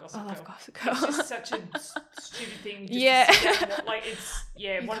watched all of Gossip Girl. I love Gossip Girl. It's just such a stupid thing. To sit down and like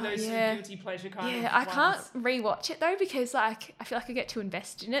it's one of those guilty pleasure kind of. Yeah, I can't rewatch it though because like I feel like I get too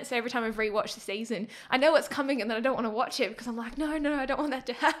invested in it. So every time I've rewatched the season, I know what's coming and then I don't want to watch it because I'm like, no, I don't want that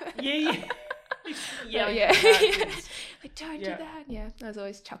to happen. Yeah. Like, don't do that. Yeah, I was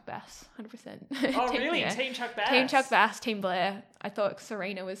always Chuck Bass, 100%. Oh, really? Team Chuck Bass? Team Chuck Bass, Team Blair. I thought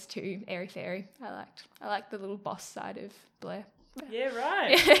Serena was too airy-fairy. I liked the little boss side of Blair. Yeah,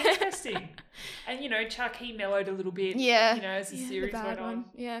 right. Interesting. And, Chuck, he mellowed a little bit, as the series went on.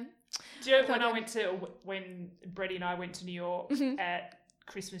 Yeah. Do you know when Bretty and I went to New York at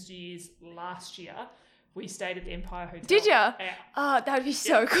Christmas, New Year's last year, we stayed at the Empire Hotel. Did you? Oh, that would be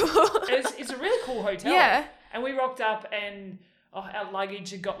so cool. It's a really cool hotel. Yeah. And we rocked up and our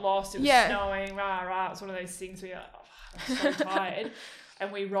luggage had got lost. It was snowing. Rah, rah. It's one of those things where I'm so tired.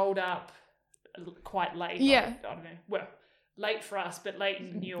 And we rolled up quite late. Yeah. I don't know. Well, late for us, but late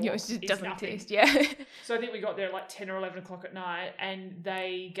in New York. Yours just doesn't nothing. Exist, yeah. So I think we got there at like 10 or 11 o'clock at night and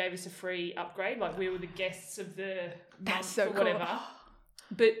they gave us a free upgrade. Like we were the guests of the month or whatever.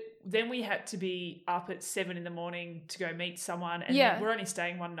 But then we had to be up at 7 a.m. to go meet someone and we're only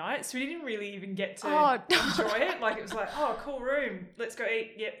staying one night. So we didn't really even get to enjoy it. Like it was like, cool room. Let's go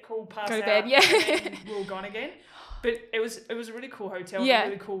eat. Yep, cool, pass go out. to bed, yeah. And we were gone again. But it was a really cool hotel, a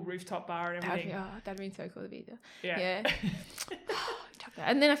really cool rooftop bar and everything. That'd been so cool to be there. Yeah. Chuck Bass.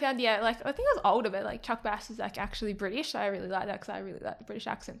 And then I found, I think I was older, but like Chuck Bass is like actually British. So I really like that because I really like the British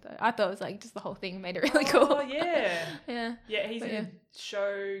accent though. I thought it was like just the whole thing made it really cool. Oh, yeah. Yeah. Yeah, he's in a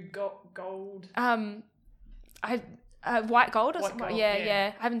show Gold. White Gold or White something. Gold,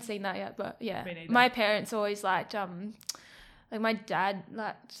 yeah. I haven't seen that yet, but my parents always liked like my dad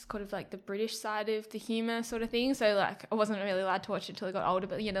just kind of like the British side of the humour sort of thing. So like I wasn't really allowed to watch it until I got older,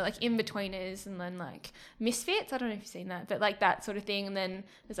 but like In-Betweeners and then like Misfits. I don't know if you've seen that, but like that sort of thing. And then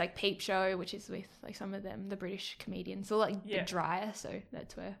there's like Peep Show, which is with like some of them, the British comedians, or like a bit drier. So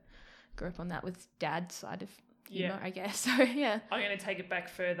that's where I grew up on that with dad's side of humour, I guess. So yeah. I'm going to take it back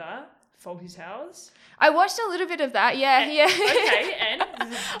further. Fawlty Towers. I watched a little bit of that, yeah. Okay, and?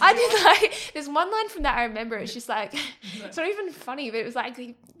 I did like, there's one line from that I remember, it's just like, it's not even funny, but it was like,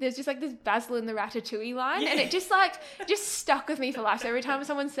 there's just like this Basil in the Ratatouille line, and it just stuck with me for life. So every time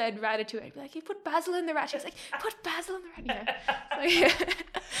someone said Ratatouille, I'd be like, you put Basil in the Ratatouille. It's like, put Basil in the Ratatouille. So yeah.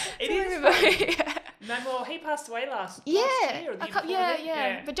 It is funny. No more. He passed away last year. Or the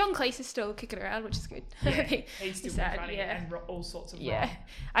year. But John Cleese is still kicking around, which is good. Yeah, he's still funny and all sorts of wrong.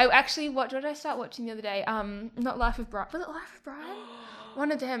 I actually what did I start watching the other day? Not Life of Brian. Was it Life of Brian? One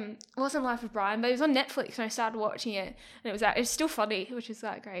of them. It wasn't Life of Brian, but it was on Netflix and I started watching it and it's still funny, which is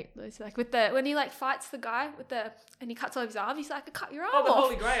like great. It's like with when he like fights the guy and he cuts off his arm, he's like, I cut your arm off. The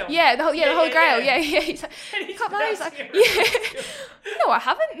Holy Grail. Yeah, the Holy Grail. Yeah. He's like, cut my arm. He's like, no, I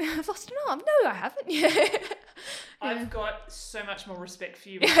haven't. I've lost an arm. No, I haven't. Yeah. I've got so much more respect for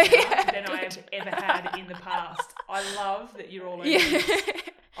you right now than I have ever had in the past. I love that you're all over this.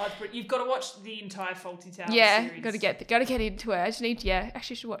 You've got to watch the entire Fawlty Towers series. Got to get into it. I just need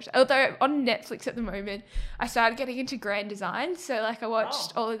actually should watch that. Although on Netflix at the moment, I started getting into Grand Design, so like I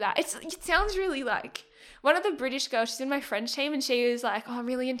watched all of that. It sounds really like one of the British girls, she's in my French team, and she was like, I'm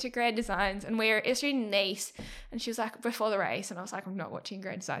really into Grand Designs, and it's in Nice, and she was like, before the race, and I was like, I'm not watching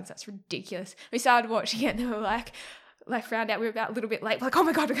Grand Designs, that's ridiculous. We started watching it, and they were like found out we were about a little bit late, like, oh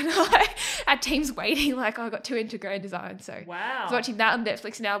my god, we're gonna our team's waiting, like I got too into Grand Design. So I was watching that on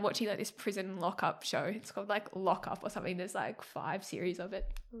Netflix, and now I'm watching like this prison lockup show. It's called like Lockup or something. There's like 5 series of it.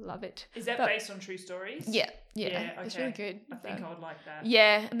 Love it. Is that based on true stories? Yeah. It's really good. I think I would like that.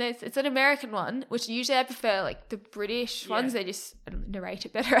 Yeah, and it's an American one, which usually I prefer like the British ones. They just narrate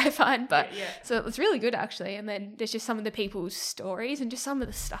it better, I find. But so it's really good actually. And then there's just some of the people's stories and just some of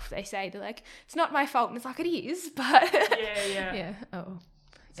the stuff they say. They're like, it's not my fault, and it's like, it is, but yeah.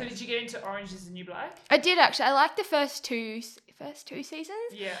 So did you get into Orange Is the New Black? I did actually. I liked the first two seasons.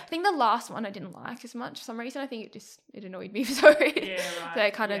 Yeah. I think the last one I didn't like as much for some reason. I think it annoyed me. Sorry. Yeah, right. So I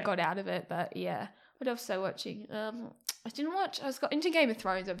kind of got out of it. But yeah. What else was I watching? I didn't watch. I got into Game of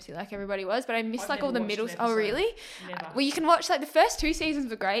Thrones, obviously, like everybody was, but I missed I've like all never the watched an middle. Oh, episode. really? Never. Well, you can watch like the first 2 seasons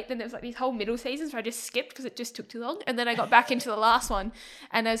were great. Then there was like these whole middle seasons where I just skipped because it just took too long. And then I got back into the last one,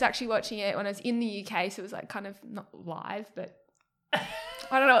 and I was actually watching it when I was in the UK, so it was like kind of not live, but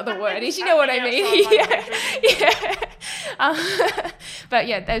I don't know what the word is. You know what I mean? Yeah. But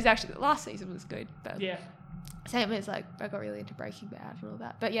yeah, that was actually the last season was good. But Yeah. same as like I got really into Breaking Bad and all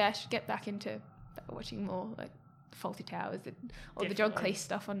that. But yeah, I should get back into watching more like Fawlty Towers and all the John Cleese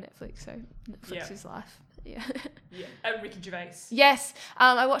stuff on Netflix. So Netflix is life. Yeah. Yeah. Ricky Gervais. Yes.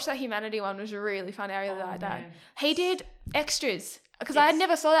 I watched that Humanity one. It was really fun. I really liked that. Man. He did extras because I had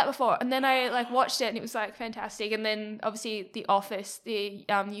never saw that before, and then I like watched it and it was like fantastic. And then obviously The Office, the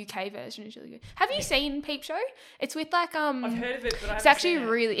UK version is really good. Have you seen Peep Show? It's with like I've heard of it, but I haven't it's actually seen it.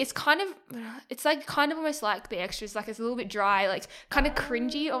 really, it's kind of almost like the extras, like it's a little bit dry, like kind of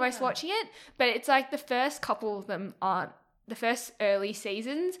cringy almost watching it, but it's like the first couple of them aren't, the first early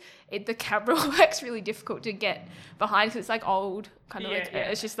seasons, the camera work's really difficult to get behind because it's like old, kind of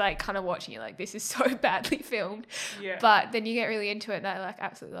it's just like kind of watching it like this is so badly filmed. Yeah. But then you get really into it and I like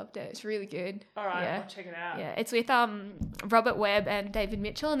absolutely loved it. It's really good. All right, I'll check it out. Yeah, it's with Robert Webb and David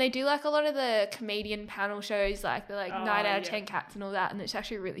Mitchell, and they do like a lot of the comedian panel shows, like the 9 out of 10 cats and all that, and it's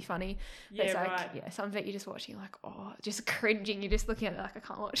actually really funny. Yeah, it's like some of it you're just watching like just cringing. You're just looking at it like I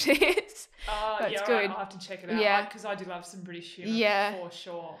can't watch this. Oh, but it's good. good. I'll have to check it out. Yeah, because I do love some British humour for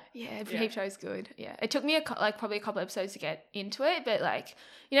sure. Yeah, Peep Show's good. Yeah, it took me probably a couple episodes to get into it, but like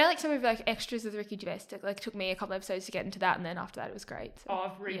like some of like extras with Ricky Gervais, like took me a couple episodes to get into that, and then after that it was great. So,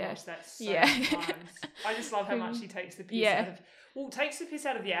 I've rewatched that so many times. I just love how much he takes the piss out of. Takes the piss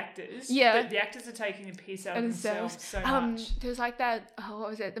out of the actors. Yeah, but the actors are taking the piss out of themselves so much. There was like that. What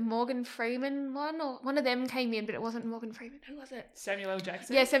was it? The Morgan Freeman one, or one of them came in, but it wasn't Morgan Freeman. Who was it? Samuel L.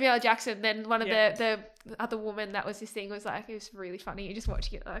 Jackson. Yeah, Samuel L. Jackson. Then one of the other woman that was this thing was like, it was really funny. You're just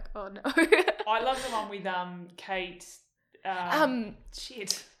watching it like, oh no. I love the one with Kate.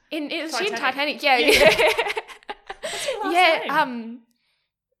 Shit. She in Titanic. Yeah. What's her last name?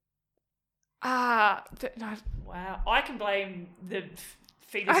 No. Wow. I can blame the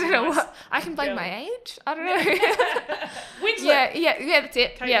fetus. I don't know what. I can blame my age. I don't know. Winslet. Yeah, that's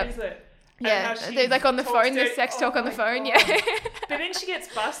it. Kate Winslet. Yeah, they're like on the phone, the sex talk on the phone, God. But then she gets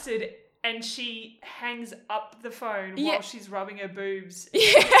busted and she hangs up the phone while she's rubbing her boobs.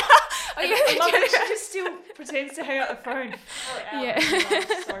 Yeah. I love that she just still pretends to hang up the phone for hours.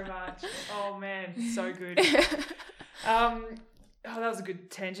 So much. Oh man, so good. That was a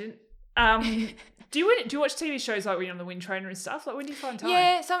good tangent. Do you watch TV shows like when you're on the wind trainer and stuff? Like when do you find time?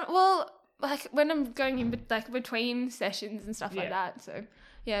 Yeah, like when I'm going in like between sessions and stuff like that. So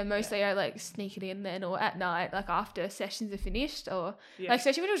yeah, mostly I like sneak it in then, or at night, like after sessions are finished, or like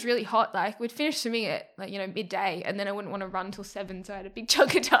especially when it was really hot, like we'd finish swimming at like midday, and then I wouldn't want to run till 7, so I had a big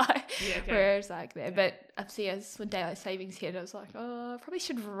chunk of time. Whereas like there, but obviously as when daylight savings hit, I was like, I probably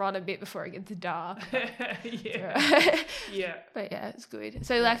should run a bit before it gets dark. But, but yeah, it's good.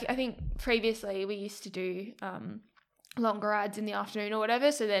 So like I think previously we used to do longer rides in the afternoon or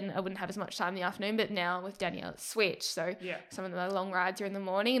whatever, so then I wouldn't have as much time in the afternoon, but now with Danielle it's switched, so some of the long rides are in the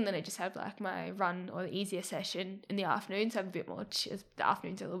morning, and then I just have like my run or the easier session in the afternoon, so I have a bit more the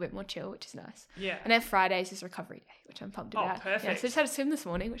afternoons are a little bit more chill, which is nice. And then Fridays is recovery day, which I'm pumped about. Perfect. So I just had a swim this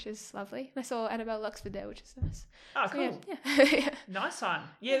morning, which is lovely, and I saw Annabelle Luxford there, which is nice. Cool. Yeah. Nice one.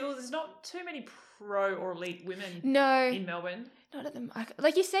 Well, there's not too many pro or elite women in Melbourne. Not at the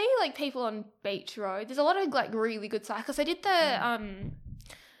like you see like people on Beach Road. There's a lot of like really good cyclists. I did the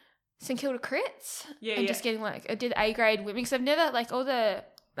St Kilda crits and just getting like I did A grade women because I've never like all the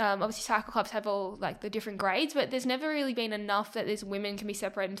obviously cycle clubs have all like the different grades, but there's never really been enough that there's women can be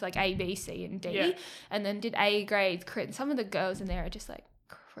separated into like A, B, C, and D, and then did A grade crit. And some of the girls in there are just like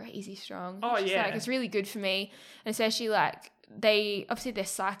crazy strong. Like, it's really good for me, and especially like they're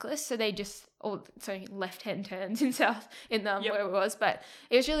cyclists, so they just left-hand turns in where it was, but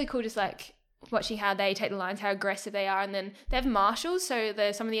it was really cool just like watching how they take the lines, how aggressive they are, and then they have marshals, so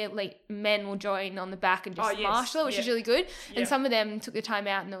some of the elite men will join on the back and just marshal, which is really good. And some of them took the time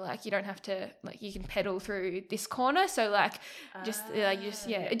out and they're like, you don't have to like you can pedal through this corner, so like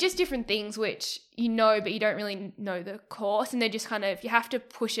just different things which but you don't really know the course, and they're just kind of you have to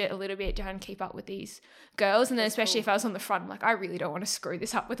push it a little bit to try and keep up with these girls, and then especially if I was on the front, I'm like I really don't want to screw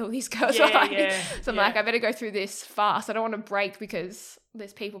this up with all these girls behind me. So I'm like I better go through this fast. I don't want to break because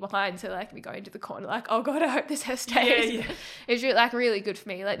there's people behind, so like we go into the corner like, oh god, I hope this hair stays. It was really good for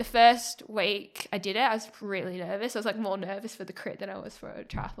me. Like the first week I did it, I was really nervous. I was like more nervous for the crit than I was for a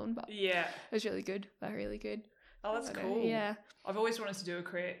triathlon, but it was really good, really good. Oh, that's cool. Yeah. I've always wanted to do a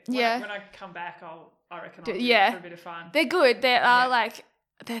crit. When I come back, I reckon I'll do it for a bit of fun. They're good. They are like,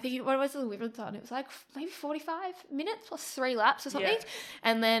 I think, what was the Wimbledon on? It was like maybe 45 minutes plus 3 laps or something. Yeah.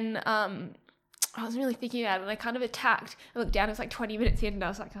 And then I was really thinking about it, and I kind of attacked. I looked down, it was like 20 minutes in, and I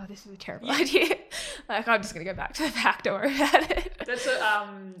was like, oh, this is a terrible idea. Like, I'm just going to go back to the pack, don't worry about it. That's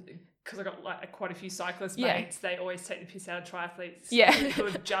because I got like quite a few cyclist mates. They always take the piss out of triathletes who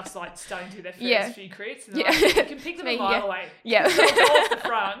are just like starting to do their first few crits, and like, you can pick them a mile away. Yeah, so go off the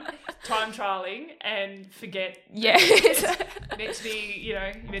front, time trialing, and forget. Yeah, meant to be,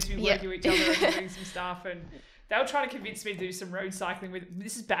 you're meant to be working with each other and doing some stuff. And they were trying to convince me to do some road cycling with.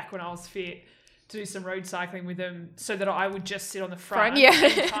 This is back when I was fit. To do some road cycling with them, so that I would just sit on the front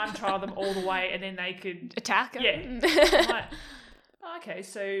and time trial them all the way, and then they could attack. Yeah. I'm like, okay,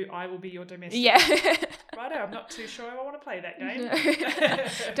 so I will be your domestic. Yeah. Righto, I'm not too sure I want to play that game.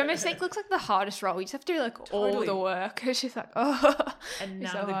 No. Domestic looks like the hardest role. You just have to do like all the work. It's just like, and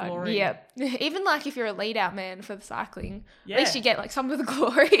none of the hard. glory. Yeah. Even like if you're a lead out man for the cycling, at least you get like some of the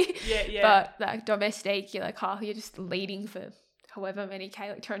glory. Yeah. But like domestic, you're like, you're just leading for however many K,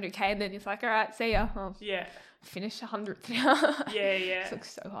 like 200K, and then it's like, all right, see ya. Finish 100th now. Yeah. It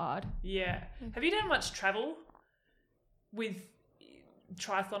looks so hard. Yeah. Have you done much travel with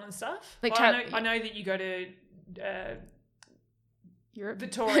triathlon and stuff? Like I know that you go to Europe,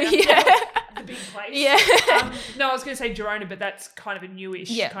 Victoria, the big place. Yeah. No, I was going to say Girona, but that's kind of a newish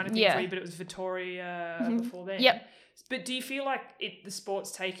kind of thing for you. But it was Victoria before then. Yep. But do you feel like the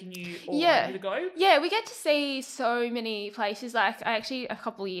sport's taking you all over the globe? Yeah, we get to see so many places. Like I actually, a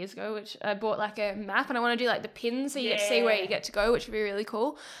couple of years ago, which I bought like a map, and I want to do like the pins so you get to see where you get to go, which would be really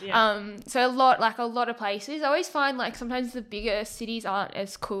cool. Yeah. So a lot of places. I always find like sometimes the bigger cities aren't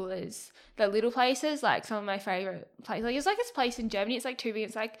as cool as the little places. Like some of my favorite places, like it's like this place in Germany. It's like too big.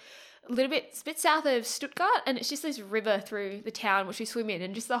 It's like it's a bit south of Stuttgart, and it's just this river through the town which we swim in,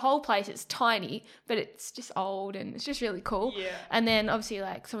 and just the whole place, it's tiny, but it's just old, and it's just really cool. Yeah. And then obviously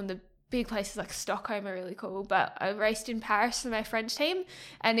like some of the big places like Stockholm are really cool, but I raced in Paris with my French team,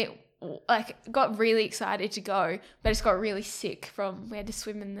 and it like got really excited to go, but it's got really sick we had to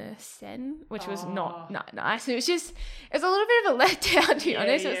swim in the Seine, which was not nice. It was a little bit of a letdown, to be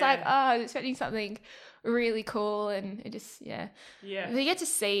honest. It was like, I was expecting something really cool, and it just you get to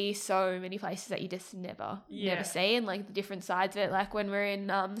see so many places that you just never see, and like the different sides of it. Like when we're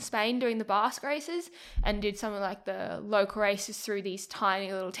in Spain doing the Basque races, and did some of like the local races through these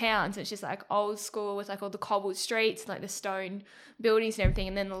tiny little towns, it's just like old school with like all the cobbled streets and like the stone buildings and everything,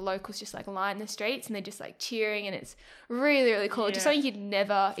 and then the locals just like line the streets and they're just like cheering, and it's really, really cool. Just something you'd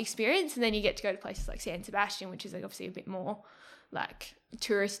never experience. And then you get to go to places like San Sebastian, which is like obviously a bit more like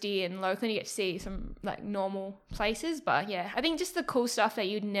touristy and local, and you get to see some like normal places. But I think just the cool stuff that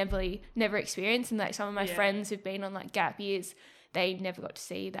you'd never experience, and like some of my friends who've been on like gap years, they never got to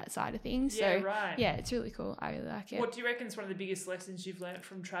see that side of things. It's really cool. I really like it. What do you reckon is one of the biggest lessons you've learned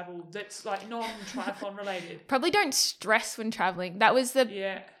from travel that's like non-triathlon related? Probably don't stress when traveling. That was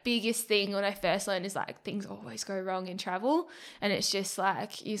the biggest thing when I first learned, is like things always go wrong in travel, and it's just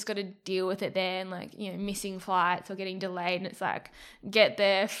like you just got to deal with it there, and like missing flights or getting delayed, and it's like get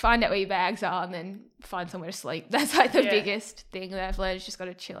there, find out where your bags are, and then find somewhere to sleep. That's like the biggest thing that I've learned, is just got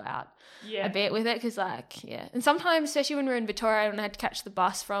to chill out a bit with it, because and sometimes, especially when we're in Victoria, when I had to catch the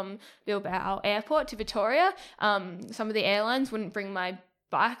bus from Bilbao airport to Victoria, some of the airlines wouldn't bring my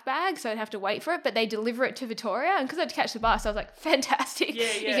bike bag, so I'd have to wait for it, but they deliver it to Victoria, and because I had to catch the bus, I was like, fantastic,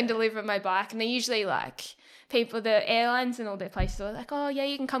 you can deliver my bike. And they usually like the airlines and all their places are like, oh yeah,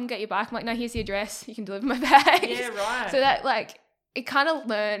 you can come get your bike. I'm like, no, here's the address, you can deliver my bag. So that like it kind of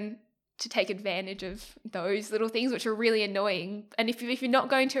learn to take advantage of those little things, which are really annoying. And if you're not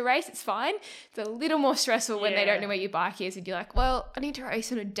going to a race, it's fine. It's a little more stressful when they don't know where your bike is, and you're like, well, I need to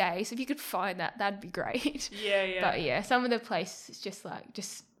race in a day, so if you could find that, that'd be great. But some of the places, it's just like,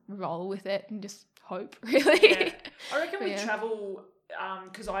 just roll with it and just hope, really. I reckon with travel,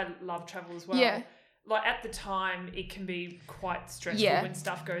 because I love travel as well, like at the time it can be quite stressful when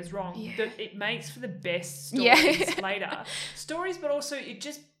stuff goes wrong, but it makes for the best stories later. Stories, but also it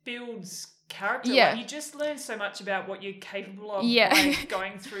just builds character. Like you just learn so much about what you're capable of like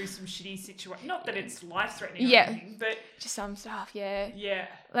going through some shitty situation. Not that it's life-threatening or anything, but just some stuff.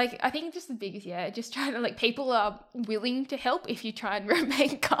 Like I think just the biggest just trying to like, people are willing to help if you try and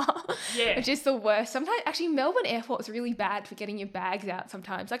remain calm, which is the worst. Sometimes actually Melbourne airport is really bad for getting your bags out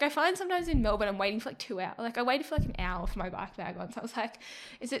sometimes. Like I find sometimes in Melbourne I'm waiting for like 2 hours. Like I waited for like an hour for my bike bag once. I was like,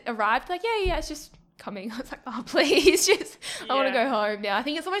 is it arrived? Like yeah, it's just coming. I was like, oh, please, just, I want to Yeah. go home now. I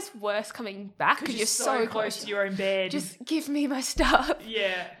think it's almost worse coming back because you're so close to your own bed. Just give me my stuff.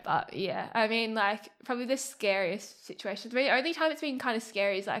 Yeah. But yeah, I mean, like, probably the scariest situation for me, the only time it's been kind of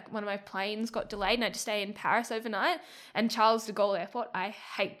scary is like one of my planes got delayed and I had to stay in Paris overnight, and Charles de Gaulle Airport, I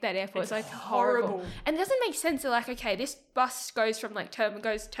hate that airport. It's like horrible. And it doesn't make sense. They're like, okay, this bus goes from like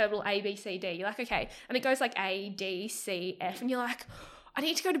terminal A, B, C, D. You're like, okay. And it goes like A, D, C, F. And you're like, I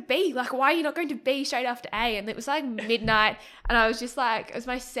need to go to B. Like, why are you not going to B straight after A? And it was like midnight. And I was just like, it was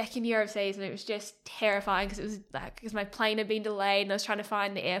my second year overseas and it was just terrifying because it was like, because my plane had been delayed and I was trying to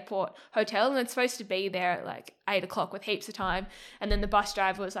find the airport hotel and it's supposed to be there at like 8 o'clock with heaps of time. And then the bus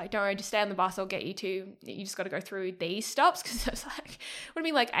driver was like, don't worry, just stay on the bus. I'll get you to, you just got to go through these stops. Because it was like, it would have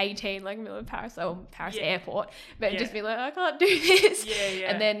been like 18, like middle of Paris airport. But just be like, I can't do this.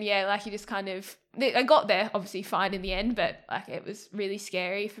 Yeah. And then, like you just kind of, I got there obviously fine in the end, but like it was really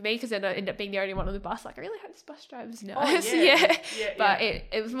scary for me because then I ended up being the only one on the bus. Like, I really hope this bus driver's nice. But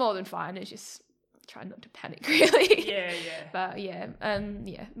it was more than fine. It's just trying not to panic really. But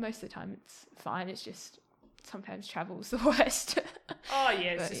most of the time it's fine. It's just sometimes travel's the worst.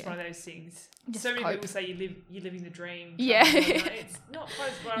 It's just one of those things. Just so many cope. people say you're living the dream. Yeah. It's not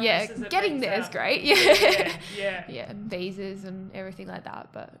close by. Getting there is great. Yeah. Visas and everything like that,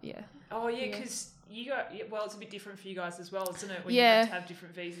 but yeah. Oh yeah, because you got, it's a bit different for you guys as well, isn't it? When you have to have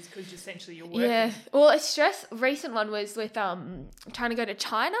different visas because essentially you're working. Yeah. Well, it's stress. Recent one was with trying to go to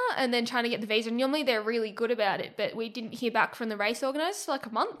China and then trying to get the visa. And normally they're really good about it, but we didn't hear back from the race organisers for like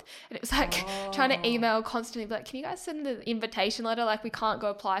a month. And it was like trying to email constantly, like, can you guys send the invitation letter? Like, we can't go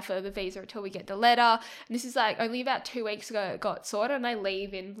apply for the visa until we get the letter. And this is like only about 2 weeks ago it got sorted and I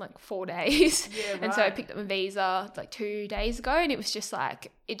leave in like 4 days. Yeah, right. And so I picked up my visa like 2 days ago and it was just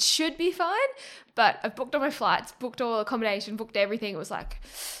like, it should be fine. But I've booked all my flights, booked all accommodation, booked everything. It was like,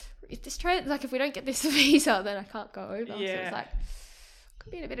 if we don't get this visa, then I can't go over. Yeah. So it's like,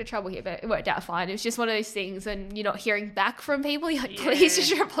 could be in a bit of trouble here, but it worked out fine. It was just one of those things, and you're not hearing back from people. You're like, please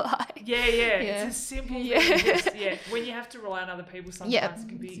just reply. Yeah. It's a simple thing. When you have to rely on other people, sometimes it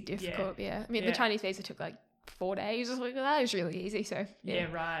can be it's difficult. Yeah. I mean, the Chinese visa took like 4 days or something like that. It was really easy. So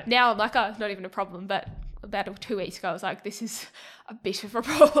right. Now I'm like, oh, it's not even a problem, but about 2 weeks ago, I was like, this is a bit of a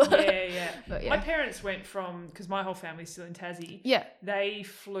problem. But my parents went because my whole family's still in Tassie. Yeah. They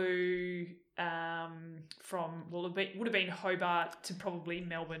flew from, it would have been Hobart to probably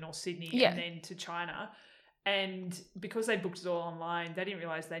Melbourne or Sydney and then to China. And because they booked it all online, they didn't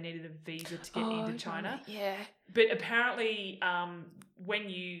realise they needed a visa to get into China. Yeah. But apparently,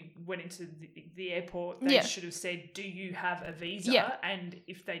 when you went into the airport, they should have said, do you have a visa? Yeah. And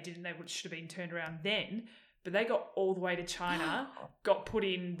if they didn't, they should have been turned around then. But they got all the way to China, got put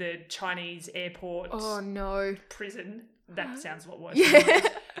in the Chinese airport prison. That sounds a lot worse. Yeah.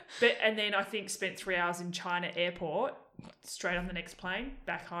 And then I think spent 3 hours in China airport, straight on the next plane,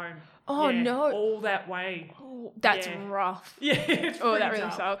 back home. Oh, no. All that way. Oh, that's rough. Yeah. It's that really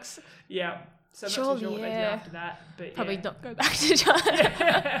tough. sucks. Yeah. So I'm not too sure what they did after that. But probably not go back to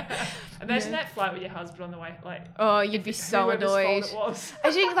China. Imagine that flight with your husband on the way. Like, you'd be so annoyed. It was.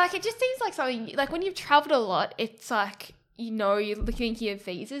 I think it just seems like something, like when you've travelled a lot, it's like, you're looking at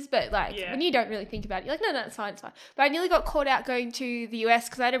visas, but when you don't really think about it, you're like, no, it's fine. But I nearly got caught out going to the US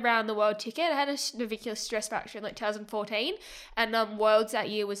because I had a round the world ticket. I had a ridiculous stress fracture in 2014, and Worlds that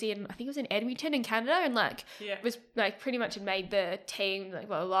year was in, I think it was in Edmonton in Canada, and was pretty much had made the team, blah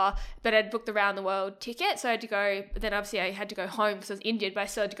blah blah. But I'd booked the round the world ticket, so I had to go. But then obviously I had to go home because I was injured, but I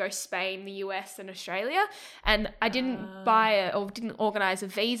still had to go Spain, the US, and Australia. And I didn't didn't organise a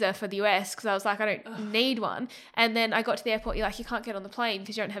visa for the US because I was like, I don't need one. And then I got to the airport, you're like, you can't get on the plane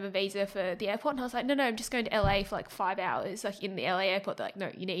because you don't have a visa for the airport. And I was like, no, I'm just going to LA for 5 hours. In the LA airport, they're like,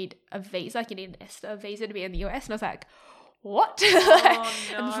 no, you need a visa. You need an ESTA visa to be in the US. And I was like, what?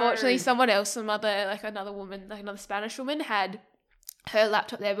 Unfortunately, someone else, another woman, another Spanish woman had her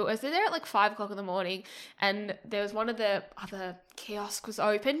laptop there, but was there at 5 o'clock in the morning, and there was one of the other kiosks was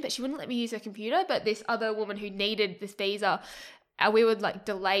open, but she wouldn't let me use her computer. But this other woman who needed this visa, we were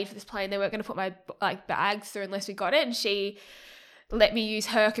delayed for this plane. They weren't going to put my bags through unless we got it, and she let me use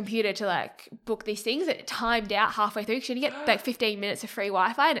her computer to book these things. It timed out halfway through. She only get 15 minutes of free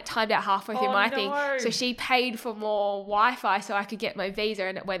Wi-Fi, and it timed out halfway through my thing. So she paid for more Wi-Fi so I could get my visa,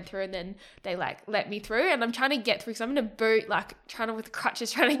 and it went through, and then they let me through. And I'm trying to get through because I'm in a boot, with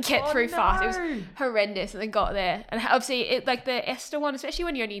crutches, trying to get through fast. It was horrendous, and then got there. And obviously the ESTA one, especially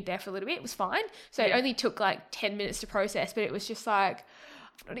when you're only there for a little bit, it was fine. So it only took 10 minutes to process, but it was just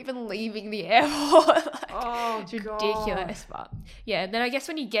not even leaving the airport. It's ridiculous. But yeah, and then I guess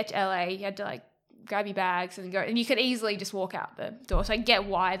when you get to LA, you had to grab your bags and go. And you could easily just walk out the door. So I get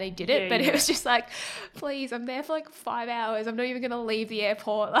why they did it, but it was just like, please, I'm there for like 5 hours. I'm not even going to leave the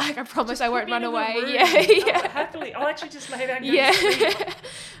airport. Like, I promise I won't run away. Happily. I'll actually just lay down and go to sleep.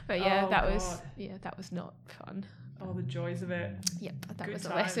 But yeah, that was not fun. Oh, the joys of it. Yep, that Good was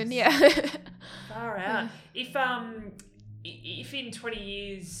times. a lesson, yeah. Far out. If in 20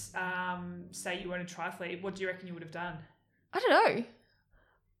 years, say you weren't a triathlete, what do you reckon you would have done? I don't know.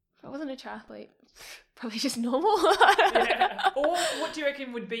 If I wasn't a triathlete, probably just normal. Or what do you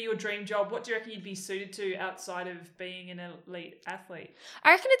reckon would be your dream job? What do you reckon you'd be suited to outside of being an elite athlete?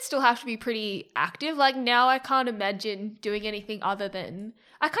 I reckon it'd still have to be pretty active. Like now I can't imagine doing anything other than,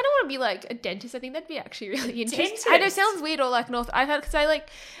 I kind of want to be like a dentist. I think that'd be actually really interesting. I know it sounds weird, or like because I like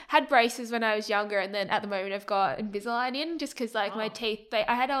had braces when I was younger, and then at the moment I've got Invisalign in just because like my teeth,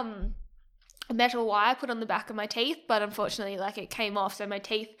 I had a metal wire put on the back of my teeth, but unfortunately like it came off, so my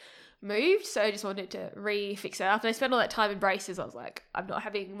teeth moved, so I just wanted to refix it up, and I spent all that time in braces. I was like, I'm not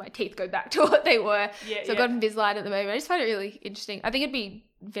having my teeth go back to what they were. I've got Invisalign at the moment. I just find it really interesting. I think it'd be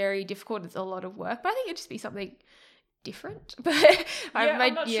very difficult. It's a lot of work, but I think it'd just be something different. But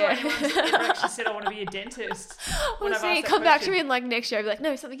I'm not sure anyone's ever actually said I want to be a dentist. We'll see. Come back to me in like next year. I'll be like,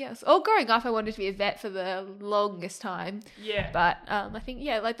 no, something else. Or growing up, I wanted to be a vet for the longest time. Yeah. But I think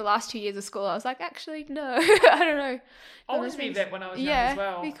like the last 2 years of school, I was like, actually, no, I don't know. I wanted to be a vet when I was young as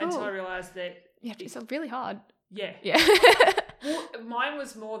well, until I realised that it's really hard. Yeah. Well, mine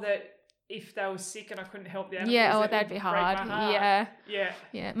was more that if they were sick and I couldn't help the animals, that'd be hard.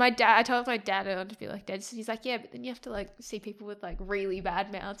 Yeah. My dad, I told my dad I wanted to be like dentist. He's like, yeah, but then you have to like see people with like really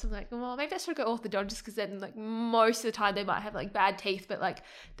bad mouths. I'm like, well, maybe I should go orthodontist, because then like most of the time they might have like bad teeth, but like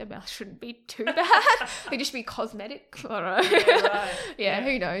their mouth shouldn't be too bad. They just be cosmetic. I don't know.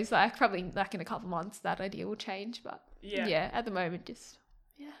 Who knows? Like probably like in a couple of months that idea will change, but at the moment just.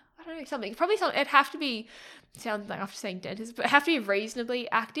 I don't know, something. It'd have to be, sounds like after saying dentist, but it'd have to be reasonably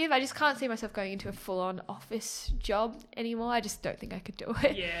active. I just can't see myself going into a full-on office job anymore. I just don't think I could do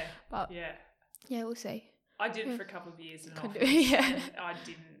it. Yeah. But we'll see. I did it for a couple of years in office. And I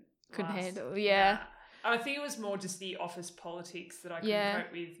couldn't last. handle. I think it was more just the office politics that I couldn't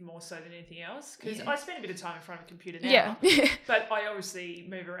cope with more so than anything else, because I spend a bit of time in front of a computer now, but I obviously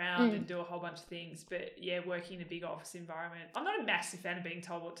move around and do a whole bunch of things. But working in a big office environment, I'm not a massive fan of being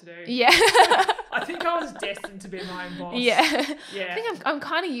told what to do. I think I was destined to be my own boss. I think I'm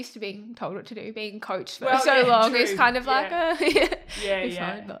kind of used to being told what to do, being coached for so long. True. It's kind of like it's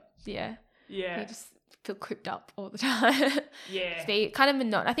fine, but you just feel cooped up all the time. It's be kind of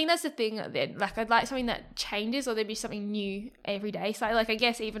monotonous. I think that's the thing that like I'd like something that changes, or there'd be something new every day. So like I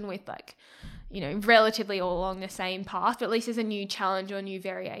guess even with like, you know, relatively all along the same path, but at least there's a new challenge or a new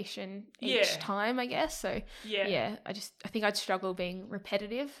variation each time, I guess. So I think I'd struggle being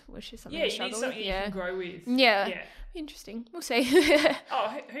repetitive, which is something I struggle with. You can grow with. Interesting. We'll see. Who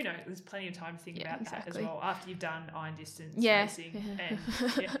knows? There's plenty of time to think about that as well after you've done iron distance racing. And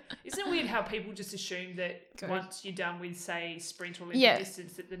isn't it weird how people just assume that once you're done with, say, sprint or Olympic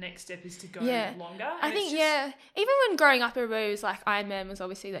distance, that the next step is to go longer? And I think even when growing up, everybody was like, Ironman was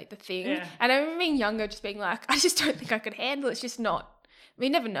obviously like the thing. And I remember being younger, just being like, I just don't think I could handle it. It's just not. We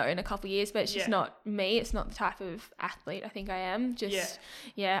never know in a couple of years, but it's just not me. It's not the type of athlete I think I am.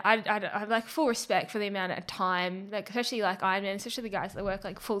 I have like full respect for the amount of time, like especially like Ironman, especially the guys that work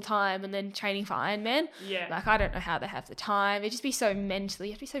like full time and then training for Ironman. Like I don't know how they have the time. It'd just be so mentally,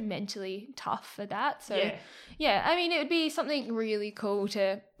 you have to be so mentally tough for that. So I mean, it would be something really cool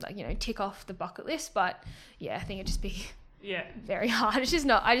to like, you know, tick off the bucket list, but I think it'd just be very hard. It's just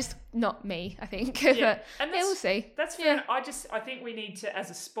not me, I think. But we'll see. That's fair. I think we need to,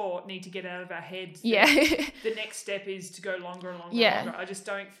 as a sport, need to get out of our heads. The next step is to go longer and longer and longer. I just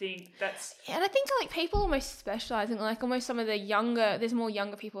don't think that's. And I think like people almost specialise in like almost some of the younger. There's more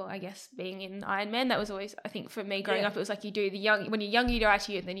younger people, I guess, being in Ironman. That was always, I think, for me growing up, it was like you do when you're younger, you do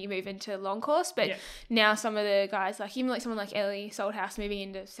ITU, and then you move into long course. But now some of the guys, like even like someone like Ellie Salthouse moving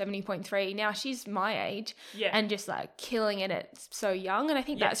into 70.3. Now she's my age, and just like killing it at so young, and I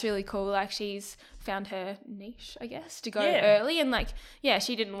think that's really cool. Like she's found her niche, I guess, to go early, and like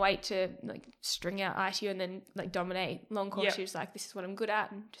she didn't wait to like string out ITU and then like dominate long course. She was like, this is what I'm good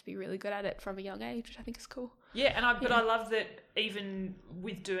at, and just be really good at it from a young age, which I think is cool. But I love that even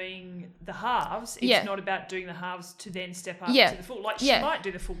with doing the halves, it's not about doing the halves to then step up to the full. Like she might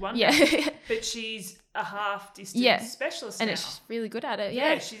do the full one day, but she's a half distance specialist and now. she's really good at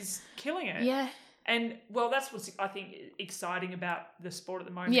it. She's killing it. And that's what's I think exciting about the sport at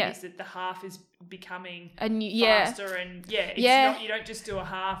the moment is that the half is becoming faster and it's not, you don't just do a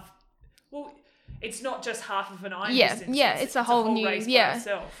half. Well, it's not just half of an iron Yeah, distance. yeah, it's a whole new, race by yeah.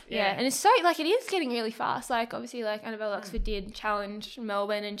 itself. Yeah, and it's so, like, it is getting really fast. Like, obviously, like, Annabelle Luxford did challenge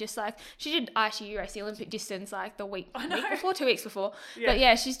Melbourne and just, like, she did ITU race, the Olympic distance, like, the week before, 2 weeks before. Yeah. But,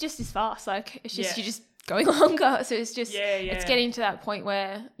 yeah, she's just as fast. Like, it's just, you're just going longer. So it's just, it's getting to that point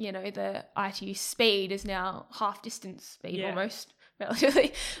where, you know, the ITU speed is now half distance speed almost,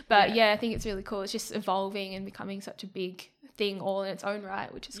 relatively. But, I think it's really cool. It's just evolving and becoming such a big thing all in its own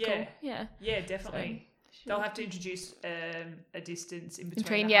right, which is cool. Yeah. Yeah, definitely. So, they'll have to introduce a distance in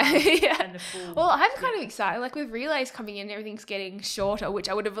between and the full. Well, I'm kind of excited. Like with relays coming in, everything's getting shorter, which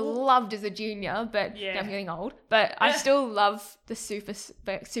I would have loved as a junior, but now I'm getting old. But I still love the super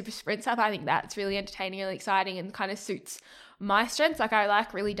sprint stuff. I think that's really entertaining, really exciting, and kind of suits my strengths. Like I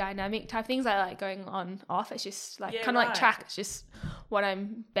like really dynamic type things. I like going on off. It's just like kind of like track. It's just what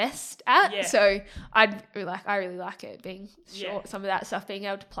I'm best at. Yeah. So I really like it being short. Some of that stuff, being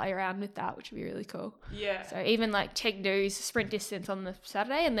able to play around with that, which would be really cool. Yeah. So even like Chengdu's sprint distance on the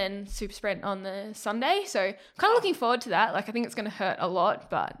Saturday and then super sprint on the Sunday. So kind of looking forward to that. Like I think it's going to hurt a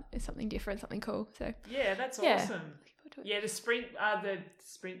lot, but it's something different, something cool. So yeah, that's awesome. Yeah,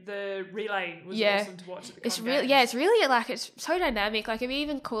 the relay was awesome to watch at the Com Games. It's really like, it's so dynamic. Like it'd be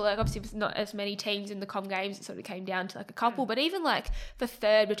even cool, like obviously it's not as many teams in the Com Games, it sort of came down to like a couple, but even like the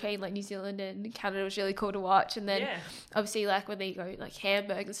third between like New Zealand and Canada was really cool to watch. And then obviously like when they go like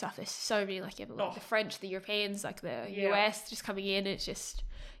Hamburg and stuff, there's so many like, the French, the Europeans, like the US just coming in, it's just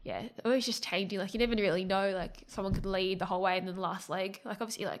always just changing. Like you never really know, like someone could lead the whole way and then the last leg, like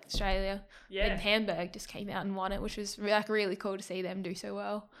obviously like Australia and Hamburg just came out and won it, which was like really cool to see them do so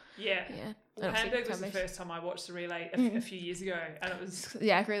well. Well, Hamburg was the first time I watched the relay a few years ago, and it was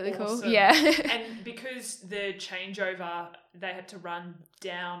really awesome. Cool. And because the changeover, they had to run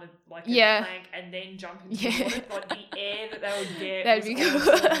down like a plank and then jump into the water. Like the air that they would get, that'd be cool.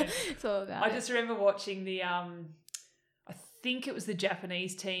 Awesome. It's all about. I just remember watching the I think it was the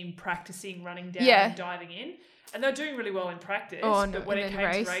Japanese team practicing running down and diving in. And they're doing really well in practice. But when it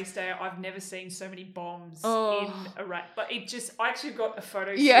came to race day, I've never seen so many bombs in a race. But I actually got a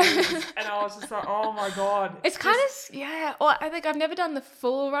photo series and I was just like, oh my God. It's kind of, well, I think I've never done the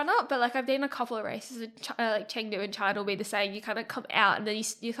full run up, but like I've done a couple of races. Like Chengdu and China will be the same. You kind of come out and then you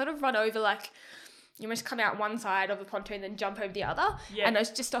sort of run over like, you must come out one side of the pontoon and then jump over the other. Yeah. And I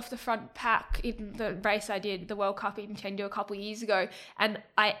was just off the front pack in the race I did, the World Cup in Chengdu a couple of years ago. And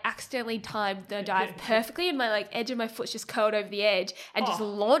I accidentally timed the dive perfectly and my like edge of my foot just curled over the edge and just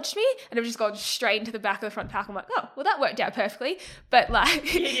launched me. And I've just gone straight into the back of the front pack. I'm like, oh, well, that worked out perfectly. But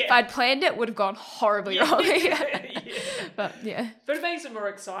like, if I'd planned it, would have gone horribly wrong. But it makes it more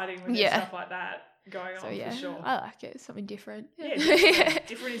exciting when there's stuff like that going on for sure. I like it. It's something different.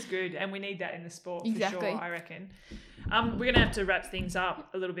 Different is good, and we need that in the sport for sure, I reckon. We're gonna have to wrap things up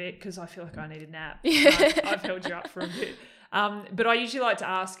a little bit because I feel like I need a nap. I've held you up for a bit. But I usually like to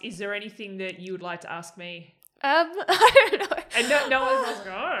ask, is there anything that you would like to ask me? I don't know. And no one was like,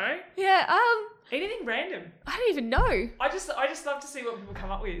 oh, I don't know. Yeah. Anything random. I don't even know. I just love to see what people come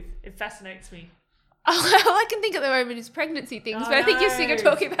up with. It fascinates me. All I can think at the moment is pregnancy things, but I think you're sick of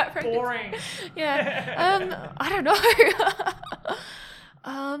talking about pregnancy. Boring. I don't know.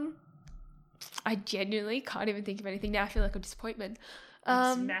 I genuinely can't even think of anything now. I feel like a disappointment.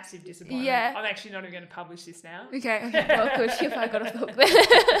 It's massive disappointment. Yeah. I'm actually not even going to publish this now. Okay. Well, good. If I got off the hook then.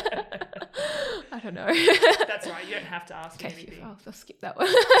 I don't know. That's right. You don't have to ask me anything. I'll skip that one.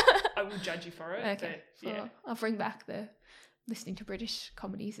 I will judge you for it. Okay. But, I'll bring back the listening to British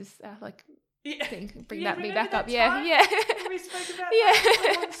comedies as like thing. Bring me back up. Yeah. We spoke about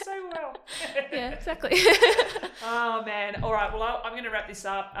that so well. Yeah, exactly. Oh man. All right. Well, I'm going to wrap this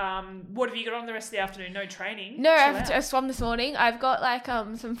up. What have you got on the rest of the afternoon? No training? No, I swam this morning. I've got like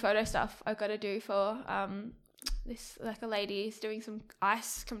some photo stuff I've got to do for this, like a lady is doing some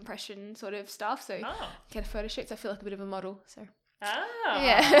ice compression sort of stuff. So get a photo shoot. So I feel like a bit of a model. So.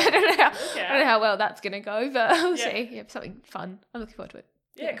 Yeah. I don't know how well that's going to go, but we'll see. Yeah, something fun. I'm looking forward to it.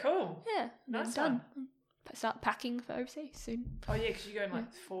 Yeah, cool. Yeah, nice done. Start packing for overseas soon. Oh yeah, because you go in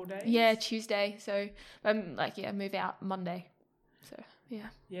like 4 days. Yeah, Tuesday. So I'm move out Monday. So yeah,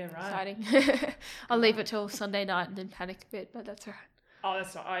 right. Exciting. I'll leave it till Sunday night and then panic a bit, but that's all right. Oh,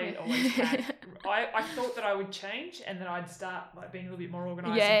 that's right. I always pack. I thought that I would change and then I'd start like being a little bit more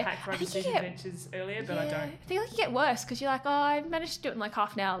organised and pack for overseas adventures earlier, but I don't. I think like you get worse because you're like, oh, I managed to do it in like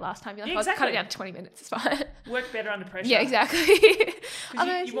half an hour last time. You're like, I'll cut it down to 20 minutes. It's fine. Work better under pressure. Yeah, exactly.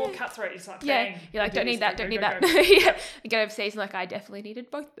 Because you're more cutthroat. It's like, bang. You're like, don't need that. You go overseas and like, I definitely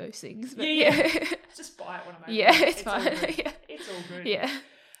needed both those things. But Just buy it when I'm over. Yeah, it's fine. It's all good. Yeah.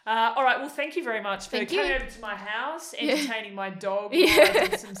 All right, well, thank you very much for coming over to my house, entertaining my dog while I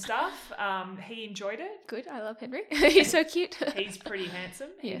did some stuff. He enjoyed it. Good, I love Henry. He's so cute. He's pretty handsome.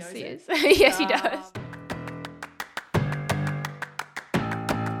 Yes, he is. Yes, he does.